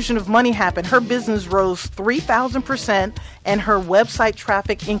infusion of money happened, her business rose 3,000% and her website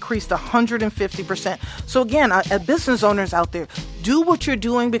traffic increased 150%. So again, business owners out there, do what you're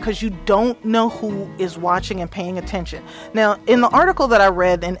doing because you don't know who is watching and paying attention. Now, in the article that I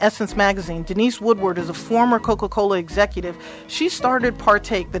read in Essence Magazine, Denise Woodward is a former Coca-Cola executive. She started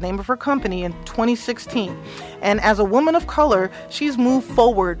Partake, the name of her company, in 2016. And as a woman of color, she's moved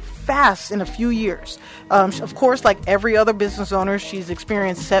forward fast in a few years. Of course, like every other business owner, she's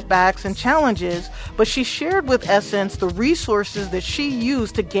experienced setbacks and challenges, but she shared with Essence the resources that she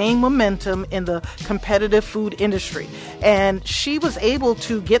used to gain momentum in the competitive food industry. And she was able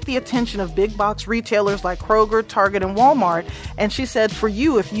to get the attention of big box retailers like Kroger, Target, and Walmart. And she said, for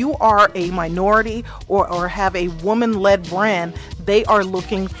you, if you are a minority or have a woman-led brand, they are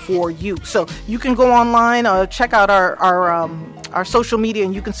looking for you. So you can go online, check out our social media,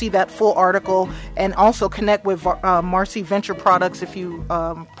 and you can see that full article, and also connect with Marcy Venture Products if you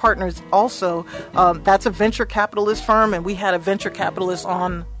partners also. That's a venture capitalist firm, and we had a venture capitalist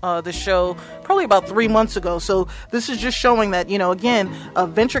on the show probably about 3 months ago. So this is just showing that, again, a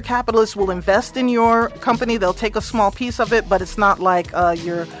venture capitalist will invest in your company. They'll take a small piece of it, but it's not like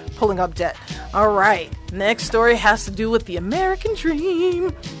you're pulling up debt. All right. Next story has to do with the American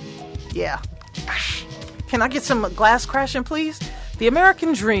dream. Yeah. Can I get some glass crashing, please? The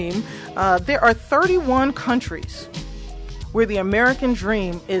American dream. There are 31 countries where the American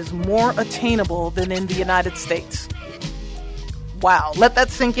dream is more attainable than in the United States. Wow. Let that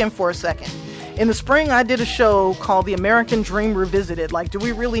sink in for a second. In the spring, I did a show called The American Dream Revisited. Like, do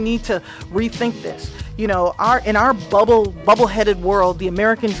we really need to rethink this? In our bubble-headed world, the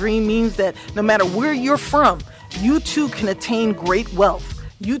American dream means that no matter where you're from, you too can attain great wealth.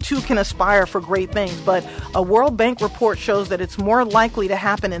 You too can aspire for great things. But a World Bank report shows that it's more likely to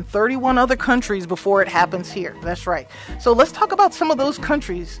happen in 31 other countries before it happens here. That's right. So let's talk about some of those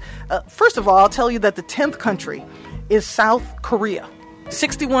countries. First of all, I'll tell you that the 10th country is South Korea.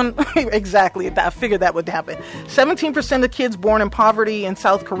 61, exactly, I figured that would happen. 17% of kids born in poverty in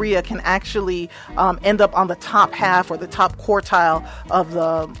South Korea can actually end up on the top half or the top quartile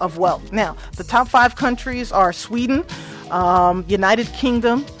of wealth. Now, the top 5 countries are Sweden, United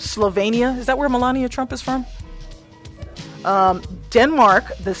Kingdom, Slovenia. Is that where Melania Trump is from? Denmark,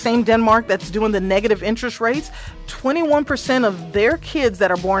 the same Denmark that's doing the negative interest rates, 21% of their kids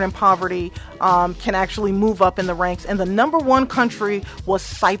that are born in poverty can actually move up in the ranks. And the number 1 country was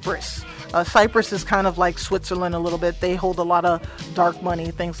Cyprus. Cyprus is kind of like Switzerland a little bit. They hold a lot of dark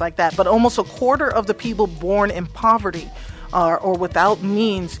money, things like that. But almost a quarter of the people born in poverty or without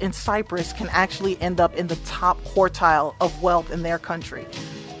means in Cyprus can actually end up in the top quartile of wealth in their country.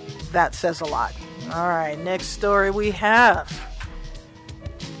 That says a lot. All right, next story we have.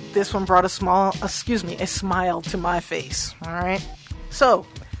 This one brought a smile to my face. All right. So,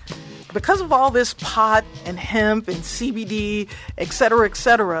 because of all this pot and hemp and CBD, et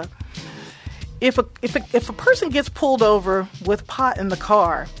cetera, if a person gets pulled over with pot in the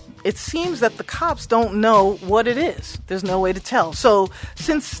car, it seems that the cops don't know what it is. There's no way to tell. So,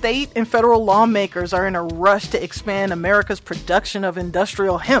 since state and federal lawmakers are in a rush to expand America's production of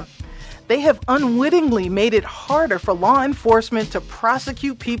industrial hemp, they have unwittingly made it harder for law enforcement to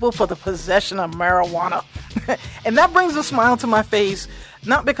prosecute people for the possession of marijuana. And that brings a smile to my face,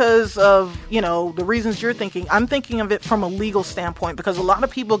 not because of, the reasons you're thinking. I'm thinking of it from a legal standpoint, because a lot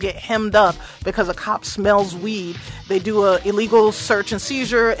of people get hemmed up because a cop smells weed. They do an illegal search and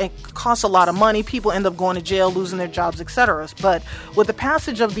seizure. It costs a lot of money. People end up going to jail, losing their jobs, etc. But with the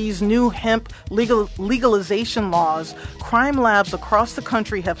passage of these new hemp legalization laws, crime labs across the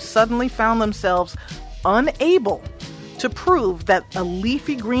country have suddenly found themselves unable to prove that a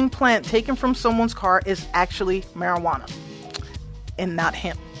leafy green plant taken from someone's car is actually marijuana and not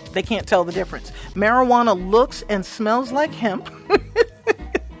hemp. They can't tell the difference. Marijuana looks and smells like hemp,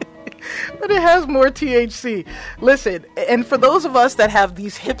 but it has more THC. Listen, and for those of us that have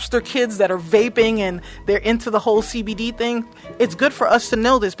these hipster kids that are vaping and they're into the whole CBD thing, it's good for us to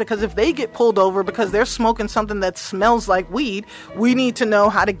know this, because if they get pulled over because they're smoking something that smells like weed, we need to know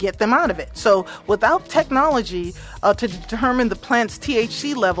how to get them out of it. So without technology to determine the plant's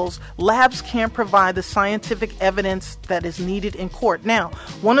THC levels, labs can't provide the scientific evidence that is needed in court. Now,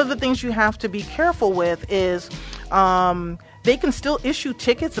 one of the things you have to be careful with is they can still issue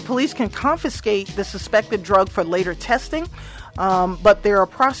tickets. The police can confiscate the suspected drug for later testing. But there are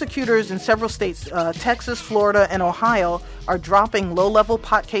prosecutors in several states, Texas, Florida, and Ohio, are dropping low-level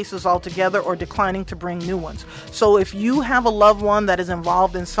pot cases altogether or declining to bring new ones. So if you have a loved one that is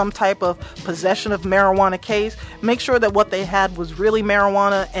involved in some type of possession of marijuana case, make sure that what they had was really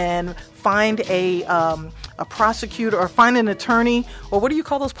marijuana and find a prosecutor or find an attorney, or what do you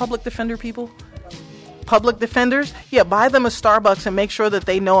call those public defender people? Public defenders, buy them a Starbucks and make sure that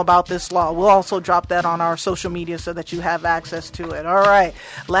they know about this law. We'll also drop that on our social media so that you have access to it. All right,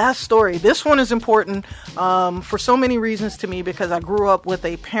 last story. This one is important for so many reasons to me, because I grew up with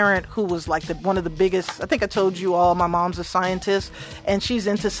a parent who was like one of the biggest. I think I told you all, my mom's a scientist, and she's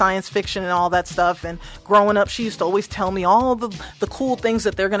into science fiction and all that stuff. And growing up, she used to always tell me all the cool things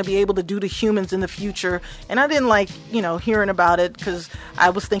that they're going to be able to do to humans in the future. And I didn't like, hearing about it, because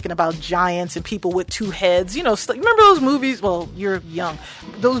I was thinking about giants and people with two heads. Remember those movies? Well, you're young.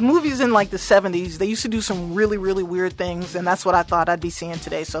 Those movies in like the 70s, they used to do some really, really weird things, and that's what I thought I'd be seeing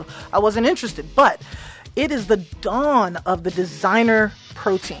today. So I wasn't interested. But it is the dawn of the designer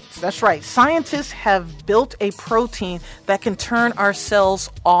proteins. That's right. Scientists have built a protein that can turn our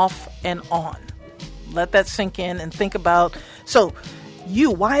cells off and on. Let that sink in and think about. So,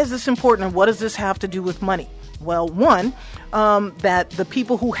 why is this important, and what does this have to do with money? Well, one, that the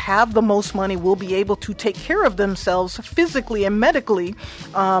people who have the most money will be able to take care of themselves physically and medically.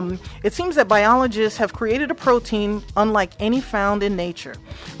 It seems that biologists have created a protein unlike any found in nature.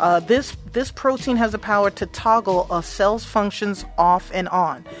 This protein has the power to toggle a cell's functions off and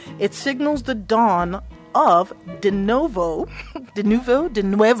on. It signals the dawn of de novo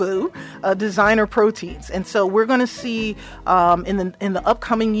designer proteins. And so we're going to see in the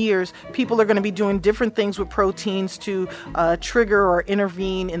upcoming years, people are going to be doing different things with proteins to trigger or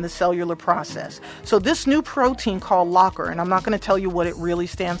intervene in the cellular process. So this new protein called LOCKR, and I'm not going to tell you what it really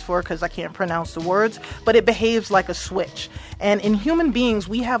stands for because I can't pronounce the words, but it behaves like a switch. And in human beings,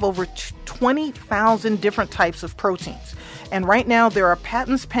 we have over 20,000 different types of proteins. And right now, there are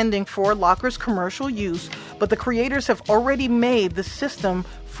patents pending for LOCKR's commercial use, but the creators have already made the system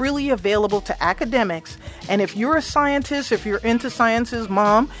freely available to academics. And if you're a scientist, if you're into sciences,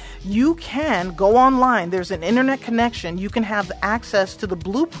 Mom, you can go online. There's an internet connection. You can have access to the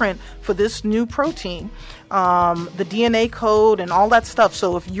blueprint for this new protein, the DNA code and all that stuff.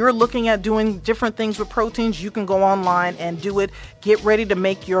 So if you're looking at doing different things with proteins, you can go online and do it. Get ready to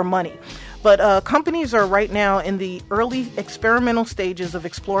make your money. But companies are right now in the early experimental stages of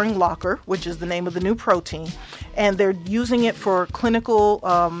exploring LOCKR, which is the name of the new protein, and they're using it for clinical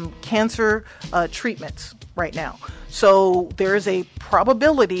cancer treatments right now. So there is a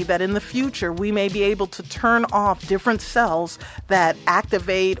probability that in the future we may be able to turn off different cells that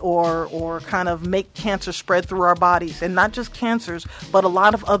activate or kind of make cancer spread through our bodies. And not just cancers, but a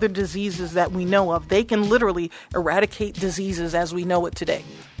lot of other diseases that we know of. They can literally eradicate diseases as we know it today.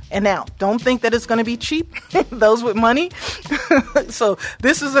 And now, don't think that it's going to be cheap, those with money. So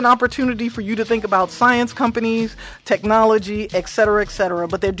this is an opportunity for you to think about science companies, technology, et cetera, et cetera.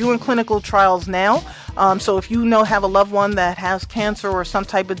 But they're doing clinical trials now. So if you have a loved one that has cancer or some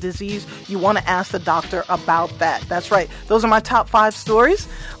type of disease, you want to ask the doctor about that. That's right. Those are my top 5 stories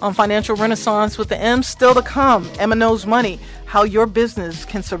on Financial Renaissance with the M. Still to come, Emma Knows Money, how your business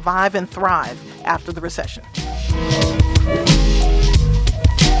can survive and thrive after the recession.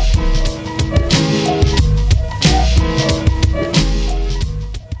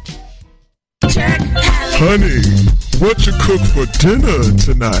 Honey, what you cook for dinner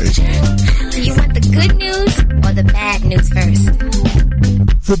tonight? You want the good news or the bad news first?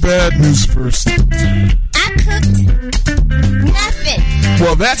 The bad news first. I cooked nothing.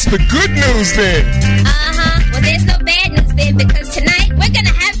 Well, that's the good news then. Well, there's no bad news then, because tonight we're gonna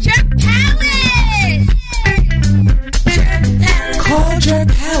have Jerk Palace. Call Jerk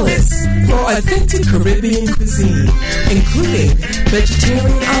Palace for authentic Caribbean cuisine, including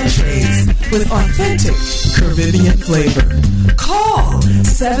vegetarian entrees with authentic Caribbean flavor. Call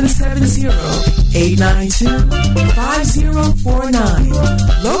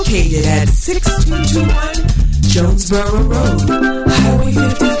 770-892-5049. Located at 6221 Jonesboro Road, Highway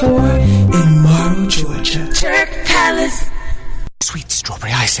 54 in Morrow, Georgia. Jerk Palace. Sweet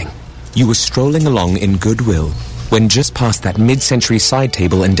strawberry icing. You were strolling along in goodwill when just past that mid-century side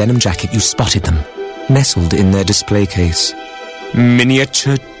table and denim jacket you spotted them, nestled in their display case.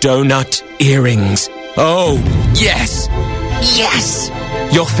 Miniature donut earrings. Oh, yes! Yes!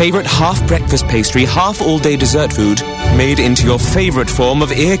 Your favorite half-breakfast pastry, half-all-day dessert food, made into your favorite form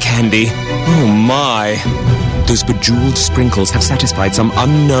of ear candy. Oh, my. Those bejeweled sprinkles have satisfied some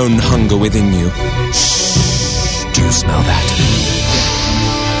unknown hunger within you. Shh. Do you smell that?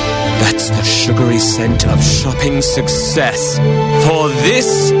 That's the sugary scent of shopping success. For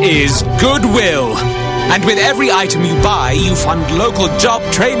this is Goodwill. And with every item you buy, you fund local job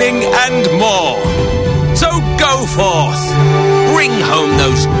training and more. So go forth. Bring home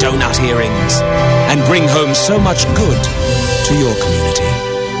those donut earrings. And bring home so much good to your community.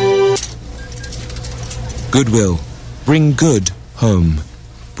 Goodwill. Bring good home.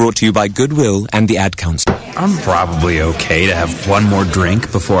 Brought to you by Goodwill and the Ad Council. I'm probably okay to have one more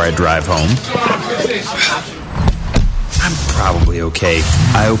drink before I drive home. I'm probably okay.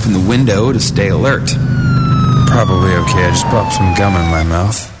 I open the window to stay alert. Probably okay. I just popped some gum in my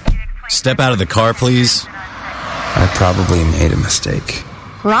mouth. Step out of the car, please. I probably made a mistake.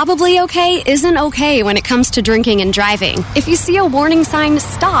 Probably okay isn't okay when it comes to drinking and driving. If you see a warning sign,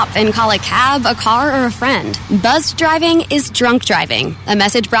 stop and call a cab, a car, or a friend. Buzzed driving is drunk driving. A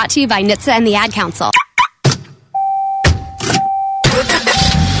message brought to you by NHTSA and the Ad Council.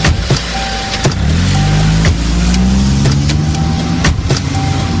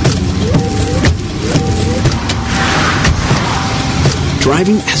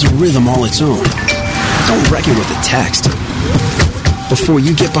 Driving has a rhythm all its own. Don't wreck it with a text. Before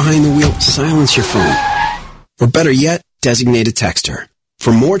you get behind the wheel, silence your phone. Or better yet, designate a texter.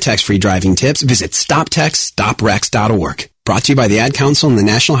 For more text-free driving tips, visit stoptextstoprex.org. Brought to you by the Ad Council and the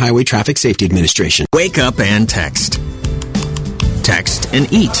National Highway Traffic Safety Administration. Wake up and text. Text and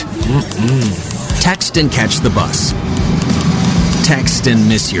eat. Text and catch the bus. Text and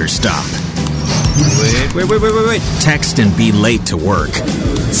miss your stop. Wait. Text and be late to work.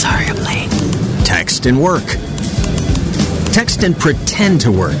 Sorry, I'm late. Text and work. Text and pretend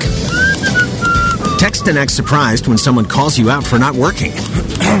to work. Text and act surprised when someone calls you out for not working.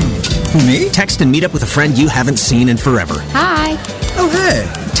 Me? Text and meet up with a friend you haven't seen in forever. Hi. Oh, hey.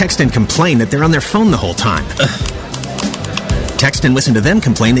 Text and complain that they're on their phone the whole time. Text and listen to them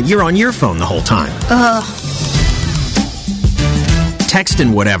complain that you're on your phone the whole time. Text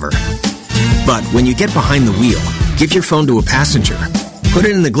and whatever. But when you get behind the wheel, give your phone to a passenger. Put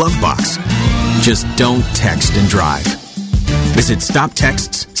it in the glove box. Just don't text and drive. Visit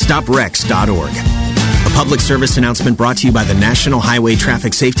stoptextstoprex.org. A public service announcement brought to you by the National Highway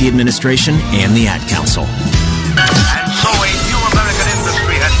Traffic Safety Administration and the Ad Council. And so a new American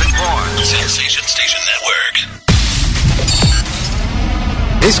industry has been born. Sensation Station Network.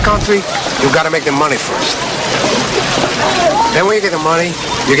 This country, you got to make the money first. Then when you get the money,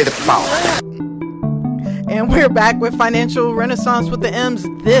 you get the power. And we're back with Financial Renaissance with the M's.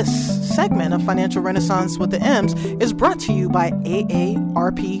 This segment of Financial Renaissance with the M's is brought to you by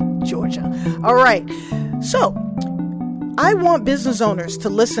AARP Georgia. All right. So I want business owners to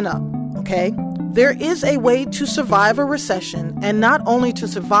listen up, okay? There is a way to survive a recession, and not only to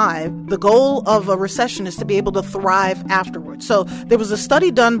survive, the goal of a recession is to be able to thrive afterwards. So there was a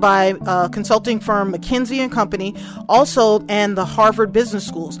study done by consulting firm McKinsey & Company, also, and the Harvard Business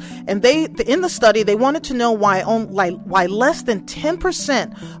Schools. And in the study, they wanted to know why less than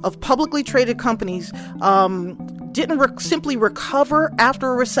 10% of publicly traded companies didn't simply recover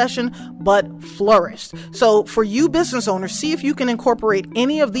after a recession, but flourished. So for you business owners, see if you can incorporate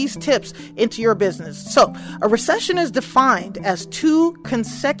any of these tips into your business. So a recession is defined as 2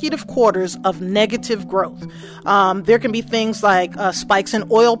 consecutive quarters of negative growth. There can be things like spikes in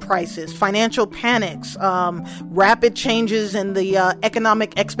oil prices, financial panics, rapid changes in the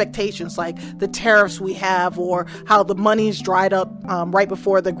economic expectations, like the tariffs we have, or how the money's dried up right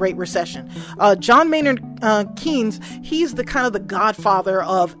before the Great Recession. John Maynard Keynes, he's the kind of the godfather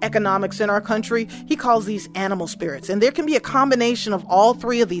of economics in our country. He calls these animal spirits, and there can be a combination of all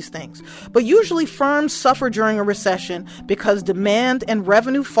 3 of these things. But usually firms suffer during a recession because demand and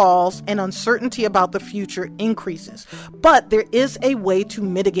revenue falls and uncertainty about the future increases. But there is a way to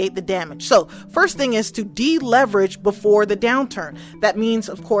mitigate the damage. So first thing is to deleverage before the downturn. That means,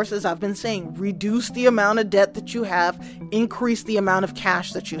 of course, as I've been saying, reduce the amount of debt that you have, increase the amount of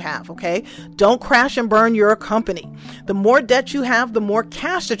cash that you have, okay? Don't crash and burn your company. The more debt you have, the more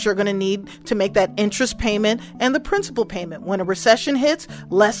cash that you're going to need to make that interest payment and the principal payment. When a recession hits,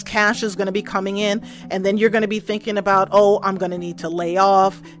 less cash is going to be coming in, and then you're going to be thinking about, I'm going to need to lay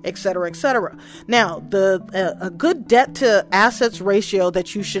off, et cetera, et cetera. Now, a good debt to assets ratio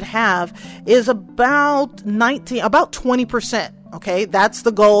that you should have is about 20%. Okay, that's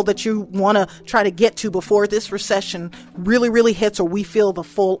the goal that you want to try to get to before this recession really, really hits, or we feel the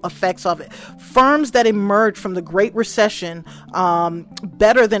full effects of it. Firms that emerged from the Great Recession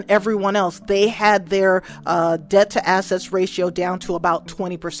better than everyone else, they had their debt to assets ratio down to about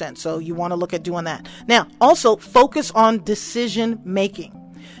 20%. So you want to look at doing that. Now, also focus on decision making.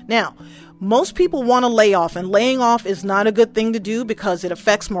 Now, most people want to lay off, and laying off is not a good thing to do because it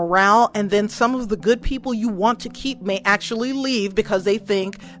affects morale. And then some of the good people you want to keep may actually leave because they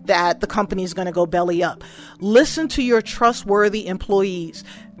think that the company is going to go belly up. Listen to your trustworthy employees.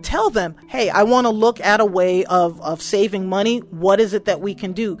 Tell them, hey, I want to look at a way of saving money. What is it that we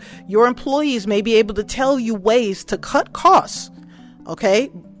can do? Your employees may be able to tell you ways to cut costs.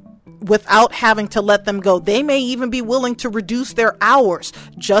 Okay. without having to let them go. They may even be willing to reduce their hours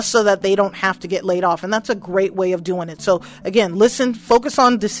just so that they don't have to get laid off. And that's a great way of doing it. So again, listen, focus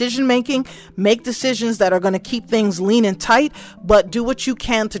on decision making, make decisions that are going to keep things lean and tight, but do what you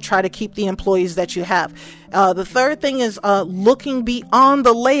can to try to keep the employees that you have. The third thing is looking beyond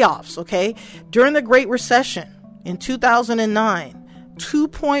the layoffs. Okay. During the Great Recession in 2009,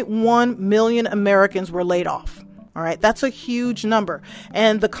 2.1 million Americans were laid off. All right, that's a huge number.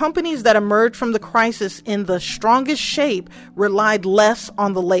 And the companies that emerged from the crisis in the strongest shape relied less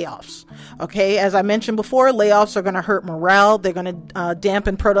on the layoffs. Okay, as I mentioned before, layoffs are going to hurt morale. They're going to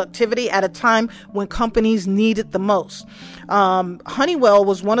dampen productivity at a time when companies need it the most. Honeywell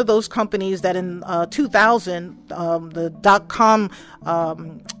was one of those companies that in 2000, the dot-com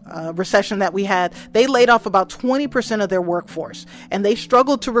recession that we had, they laid off about 20% of their workforce, and they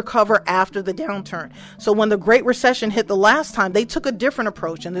struggled to recover after the downturn. So when the Great Recession hit the last time, they took a different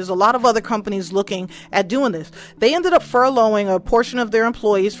approach, and there's a lot of other companies looking at doing this. They ended up furloughing a portion of their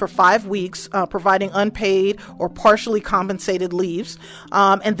employees for 5 weeks, providing unpaid or partially compensated leaves,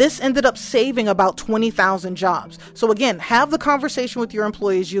 and this ended up saving about 20,000 jobs. So again, have the conversation with your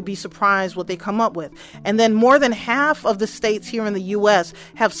employees. You'll be surprised what they come up with. And then more than half of the states here in the U.S.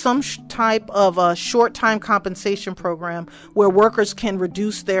 have some type of a short-time compensation program where workers can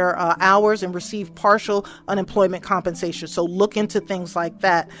reduce their hours and receive partial unemployment compensation. So look into things like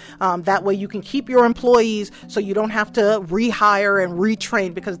that. That way you can keep your employees so you don't have to rehire and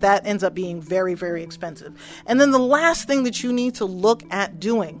retrain, because that ends up being very, very expensive. And then the last thing that you need to look at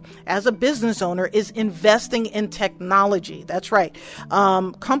doing as a business owner is investing in technology. That's right.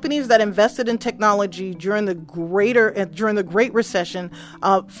 Companies that invested in technology during the Great Recession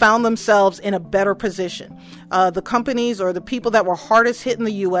found themselves in a better position. The companies or the people that were hardest hit in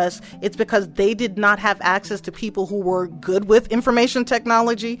the U.S., it's because they did not have access to people who were good with information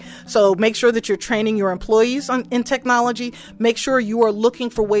technology. So make sure that you're training your employees in technology. Make sure you are looking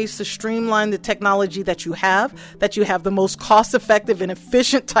for ways to streamline the technology that you have the most cost-effective and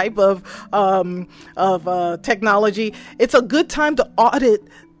efficient type of technology. It's a good time to audit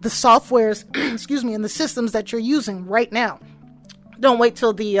the softwares, and the systems that you're using right now. Don't wait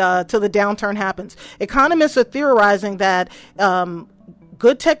till the downturn happens. Economists are theorizing that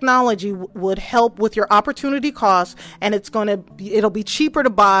good technology would help with your opportunity costs, and it'll be cheaper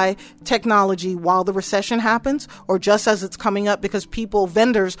to buy technology while the recession happens or just as it's coming up, because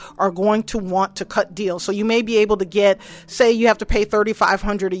vendors are going to want to cut deals. So you may be able to get, say you have to pay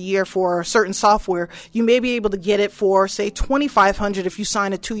 $3,500 a year for a certain software, you may be able to get it for, say, $2,500 if you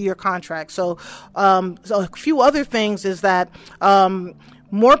sign a 2-year contract. So a few other things is that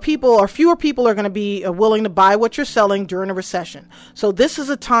fewer people are going to be willing to buy what you're selling during a recession. So this is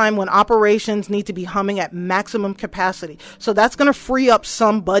a time when operations need to be humming at maximum capacity. So that's going to free up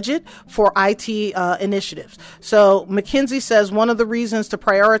some budget for IT initiatives. So McKinsey says one of the reasons to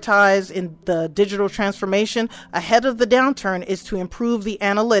prioritize in the digital transformation ahead of the downturn is to improve the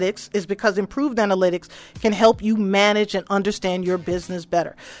analytics, is because improved analytics can help you manage and understand your business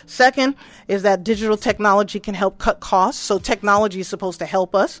better. Second is that digital technology can help cut costs. So technology is supposed to help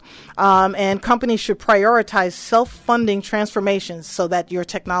us, and companies should prioritize self-funding transformations so that your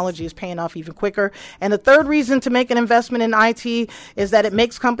technology is paying off even quicker. And the third reason to make an investment in IT is that it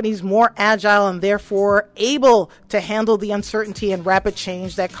makes companies more agile and therefore able to handle the uncertainty and rapid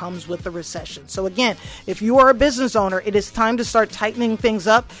change that comes with the recession. So again, if you are a business owner, it is time to start tightening things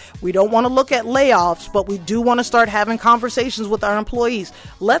up. We don't want to look at layoffs, but we do want to start having conversations with our employees.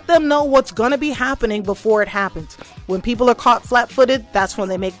 Let them know what's going to be happening before it happens. When people are caught flat-footed, that's when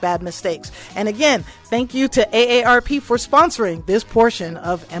they make bad mistakes. And again, thank you to AARP for sponsoring this portion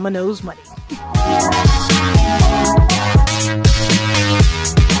of Emma Knows Money.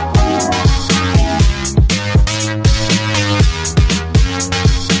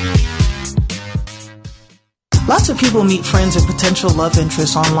 Lots of people meet friends and potential love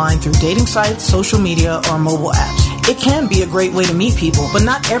interests online through dating sites, social media, or mobile apps. It can be a great way to meet people, but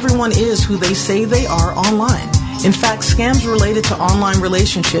not everyone is who they say they are online. In fact, scams related to online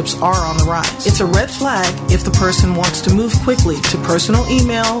relationships are on the rise. It's a red flag if the person wants to move quickly to personal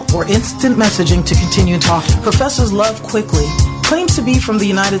email or instant messaging to continue talking. Professors Love Quickly claims to be from the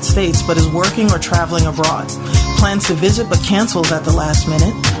United States but is working or traveling abroad. Plans to visit but cancels at the last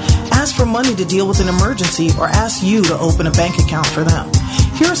minute. Ask for money to deal with an emergency or ask you to open a bank account for them.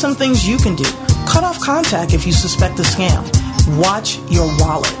 Here are some things you can do. Cut off contact if you suspect a scam. Watch your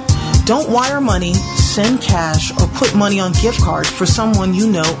wallet. Don't wire money, send cash, or put money on gift cards for someone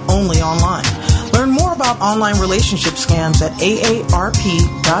you know only online. Learn more about online relationship scams at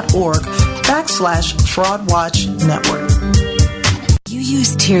aarp.org/fraudwatchnetwork. You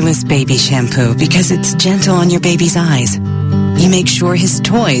use Tearless Baby Shampoo because it's gentle on your baby's eyes. You make sure his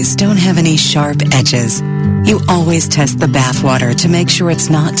toys don't have any sharp edges. You always test the bathwater to make sure it's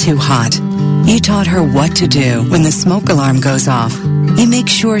not too hot. You taught her what to do when the smoke alarm goes off. You make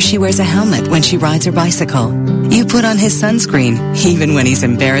sure she wears a helmet when she rides her bicycle. You put on his sunscreen, even when he's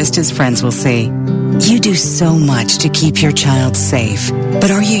embarrassed his friends will see. You do so much to keep your child safe.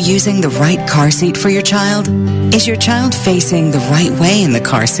 But are you using the right car seat for your child? Is your child facing the right way in the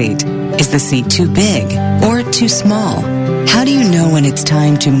car seat? Is the seat too big or too small? How do you know when it's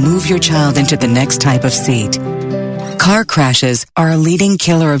time to move your child into the next type of seat? Car crashes are a leading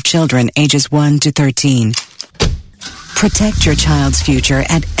killer of children ages 1 to 13. Protect your child's future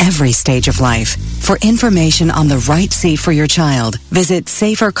at every stage of life. For information on the right seat for your child, visit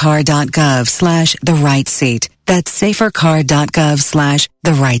safercar.gov/the-right-seat. That's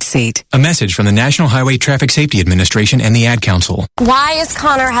safercar.gov/the-right-seat. A message from the National Highway Traffic Safety Administration and the Ad Council. Why is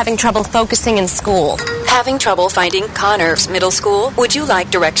Connor having trouble focusing in school? Having trouble finding Connor's middle school? Would you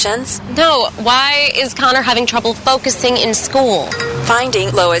like directions? No, why is Connor having trouble focusing in school? Finding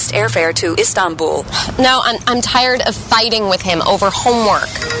lowest airfare to Istanbul. No, I'm tired of fighting with him over homework.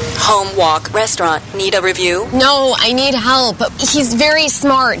 Home, walk, restaurant. Need a review? No, I need help. He's very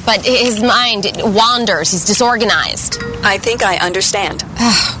smart, but his mind wanders. He's disorganized. I think I understand.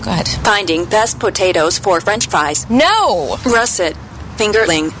 Oh, good. Finding best potatoes for French fries. No! Russet,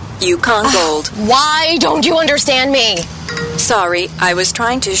 fingerling, Yukon Gold. Why don't you understand me? Sorry, I was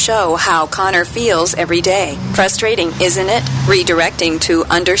trying to show how Connor feels every day. Frustrating, isn't it? Redirecting to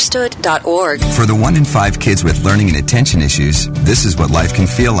understood.org. For the 1 in 5 kids with learning and attention issues, this is what life can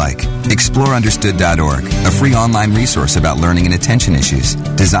feel like. Explore understood.org, a free online resource about learning and attention issues,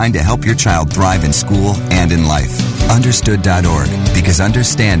 designed to help your child thrive in school and in life. Understood.org, because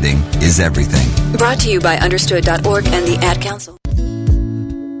understanding is everything. Brought to you by understood.org and the Ad Council.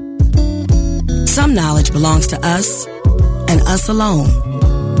 Some knowledge belongs to us and us alone.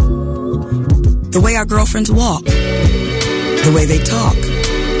 The way our girlfriends walk, the way they talk,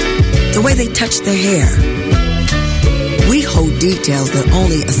 the way they touch their hair. We hold details that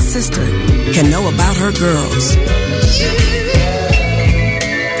only a sister can know about her girls.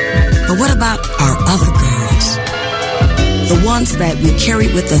 But what about our other girls? The ones that we carry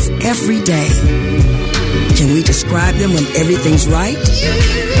with us every day. Can we describe them when everything's right?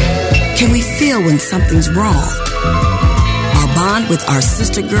 Can we feel when something's wrong? Our bond with our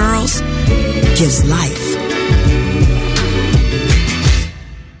sister girls gives life.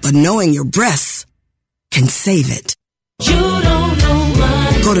 But knowing your breasts can save it. You don't know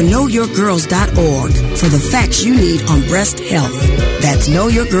my... Go to knowyourgirls.org for the facts you need on breast health. That's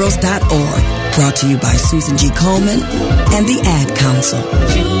knowyourgirls.org. Brought to you by Susan G. Coleman and the Ad Council.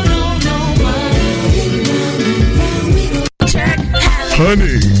 You don't know my...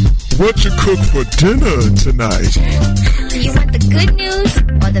 Honey, what you cook for dinner tonight? You want the good news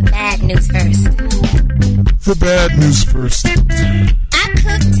or the bad news first? The bad news first. I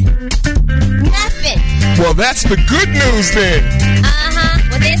cooked nothing. Well, that's the good news then. Uh-huh.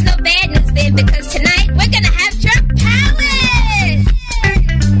 Well, there's no bad news then because tonight we're going to have Jerk Palace.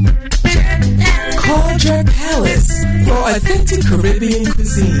 Call Jerk Palace for authentic Caribbean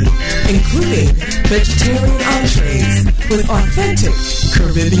cuisine, including vegetarian entrees with authentic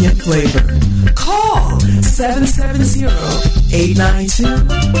Caribbean flavor. Call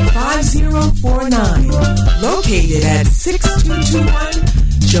 770-892-5049. Located at 6221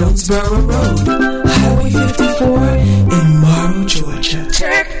 Jonesboro Road, Highway 54 in Morrow, Georgia.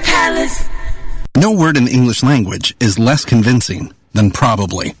 Jerk Palace. No word in the English language is less convincing than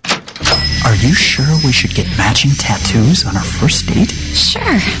probably. Are you sure we should get matching tattoos on our first date?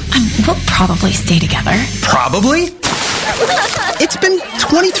 Sure. We'll probably stay together. Probably? It's been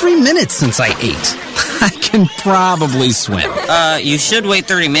 23 minutes since I ate. I can probably swim. You should wait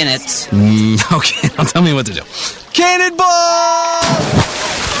 30 minutes. Okay, now tell me what to do. Cannonball!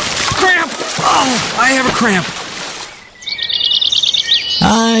 Cramp! Oh, I have a cramp.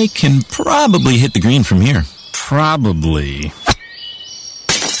 I can probably hit the green from here. Probably.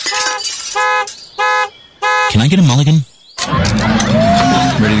 Can I get a mulligan?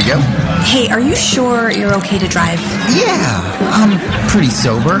 Ready to go? Hey, are you sure you're okay to drive? Yeah, I'm pretty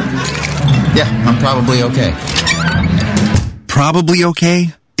sober. Yeah, I'm probably okay. Probably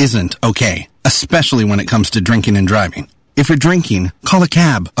okay isn't okay, especially when it comes to drinking and driving. If you're drinking, call a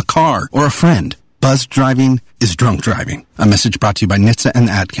cab, a car, or a friend. Buzzed driving is drunk driving. A message brought to you by NHTSA and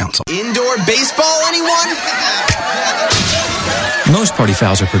the Ad Council. Indoor baseball, anyone? Most party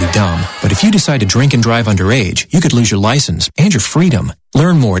fouls are pretty dumb, but if you decide to drink and drive underage, you could lose your license and your freedom.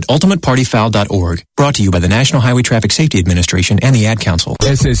 Learn more at ultimatepartyfoul.org. Brought to you by the National Highway Traffic Safety Administration and the Ad Council.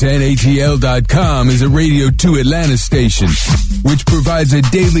 SSNATL.com is a Radio 2 Atlanta station, which provides a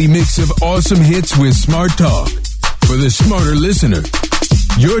daily mix of awesome hits with smart talk. For the smarter listener,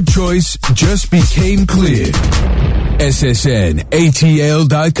 your choice just became clear. SSNATL.com.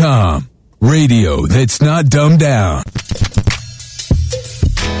 Radio that's not dumbed down.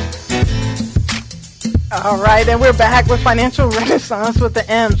 All right, and we're back with Financial Renaissance with the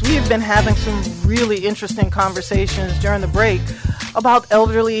M's. We have been having some really interesting conversations during the break about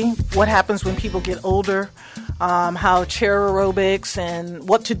elderly, what happens when people get older, how chair aerobics and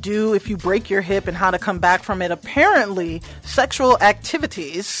what to do if you break your hip and how to come back from it. Apparently, sexual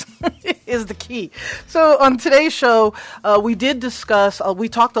activities is the key. So on today's show, we did discuss, we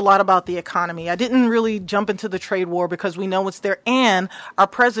talked a lot about the economy. I didn't really jump into the trade war because we know it's there, and our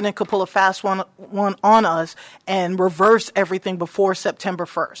president could pull a fast one on us and reverse everything before September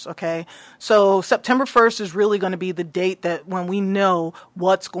 1st, okay? So September 1st is really going to be the date that when we know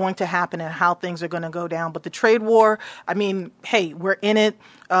what's going to happen and how things are going to go down. But the trade war, I mean, hey, we're in it.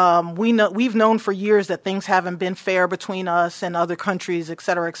 We've known for years that things haven't been fair between us and other countries, et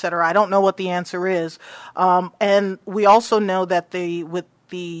cetera, et cetera. I don't know what the answer is. And we also know that with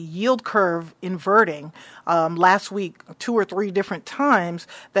the yield curve inverting last week 2 or 3 different times,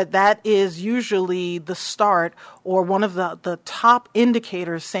 that is usually the start or one of the top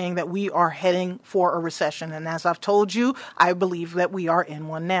indicators saying that we are heading for a recession. And as I've told you, I believe that we are in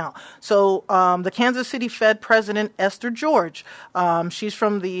one now. So the Kansas City Fed President Esther George, she's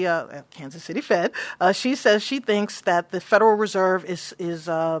from the Kansas City Fed, she says she thinks that the Federal Reserve is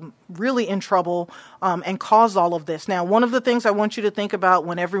really in trouble and caused all of this. Now, one of the things I want you to think about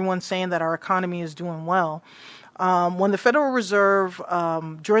when everyone's saying that our economy is doing well, when the Federal Reserve,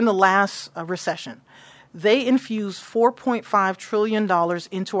 during the last recession, they infused $4.5 trillion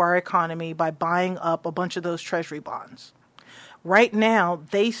into our economy by buying up a bunch of those treasury bonds. Right now,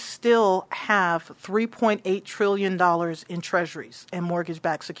 they still have $3.8 trillion in treasuries and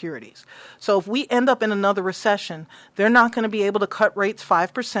mortgage-backed securities. So if we end up in another recession, they're not going to be able to cut rates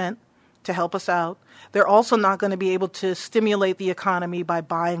 5% to help us out. They're also not going to be able to stimulate the economy by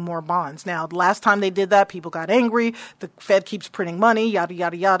buying more bonds. Now, the last time they did that, people got angry. The Fed keeps printing money, yada,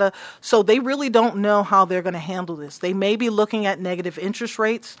 yada, yada. So they really don't know how they're going to handle this. They may be looking at negative interest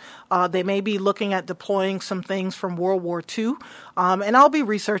rates. They may be looking at deploying some things from World War II. And I'll be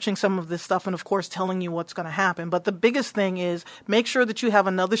researching some of this stuff and, of course, telling you what's going to happen. But the biggest thing is make sure that you have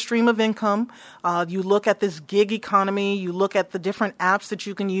another stream of income. You look at this gig economy. You look at the different apps that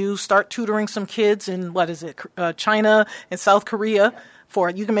you can use. Start tutoring some kids in, China and South Korea.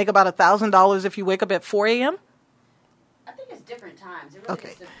 You can make about $1,000 if you wake up at 4 a.m.? I think it's different times. It really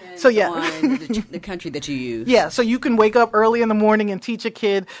just depends on the country that you use. Yeah, so you can wake up early in the morning and teach a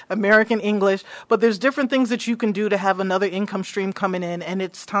kid American English, but there's different things that you can do to have another income stream coming in, and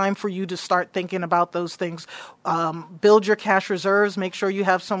it's time for you to start thinking about those things. Build your cash reserves. Make sure you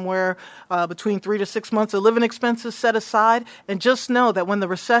have somewhere between 3 to 6 months of living expenses set aside, and just know that when the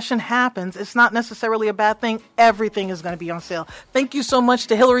recession happens, it's not necessarily a bad thing. Everything is going to be on sale. Thank you so much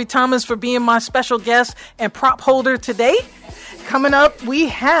to Hillary Thomas for being my special guest and prop holder today. Coming up, we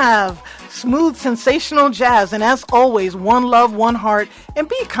have smooth, sensational jazz. And as always, one love, one heart, and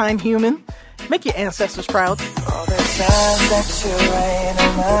be a kind human. Make your ancestors proud. All the times that you rain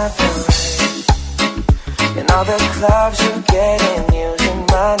on my parade, and all the clubs you get in using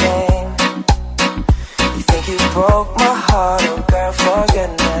my name. You think you broke my heart, oh girl, for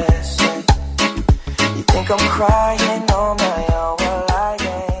goodness sake. You think I'm crying on my own, well I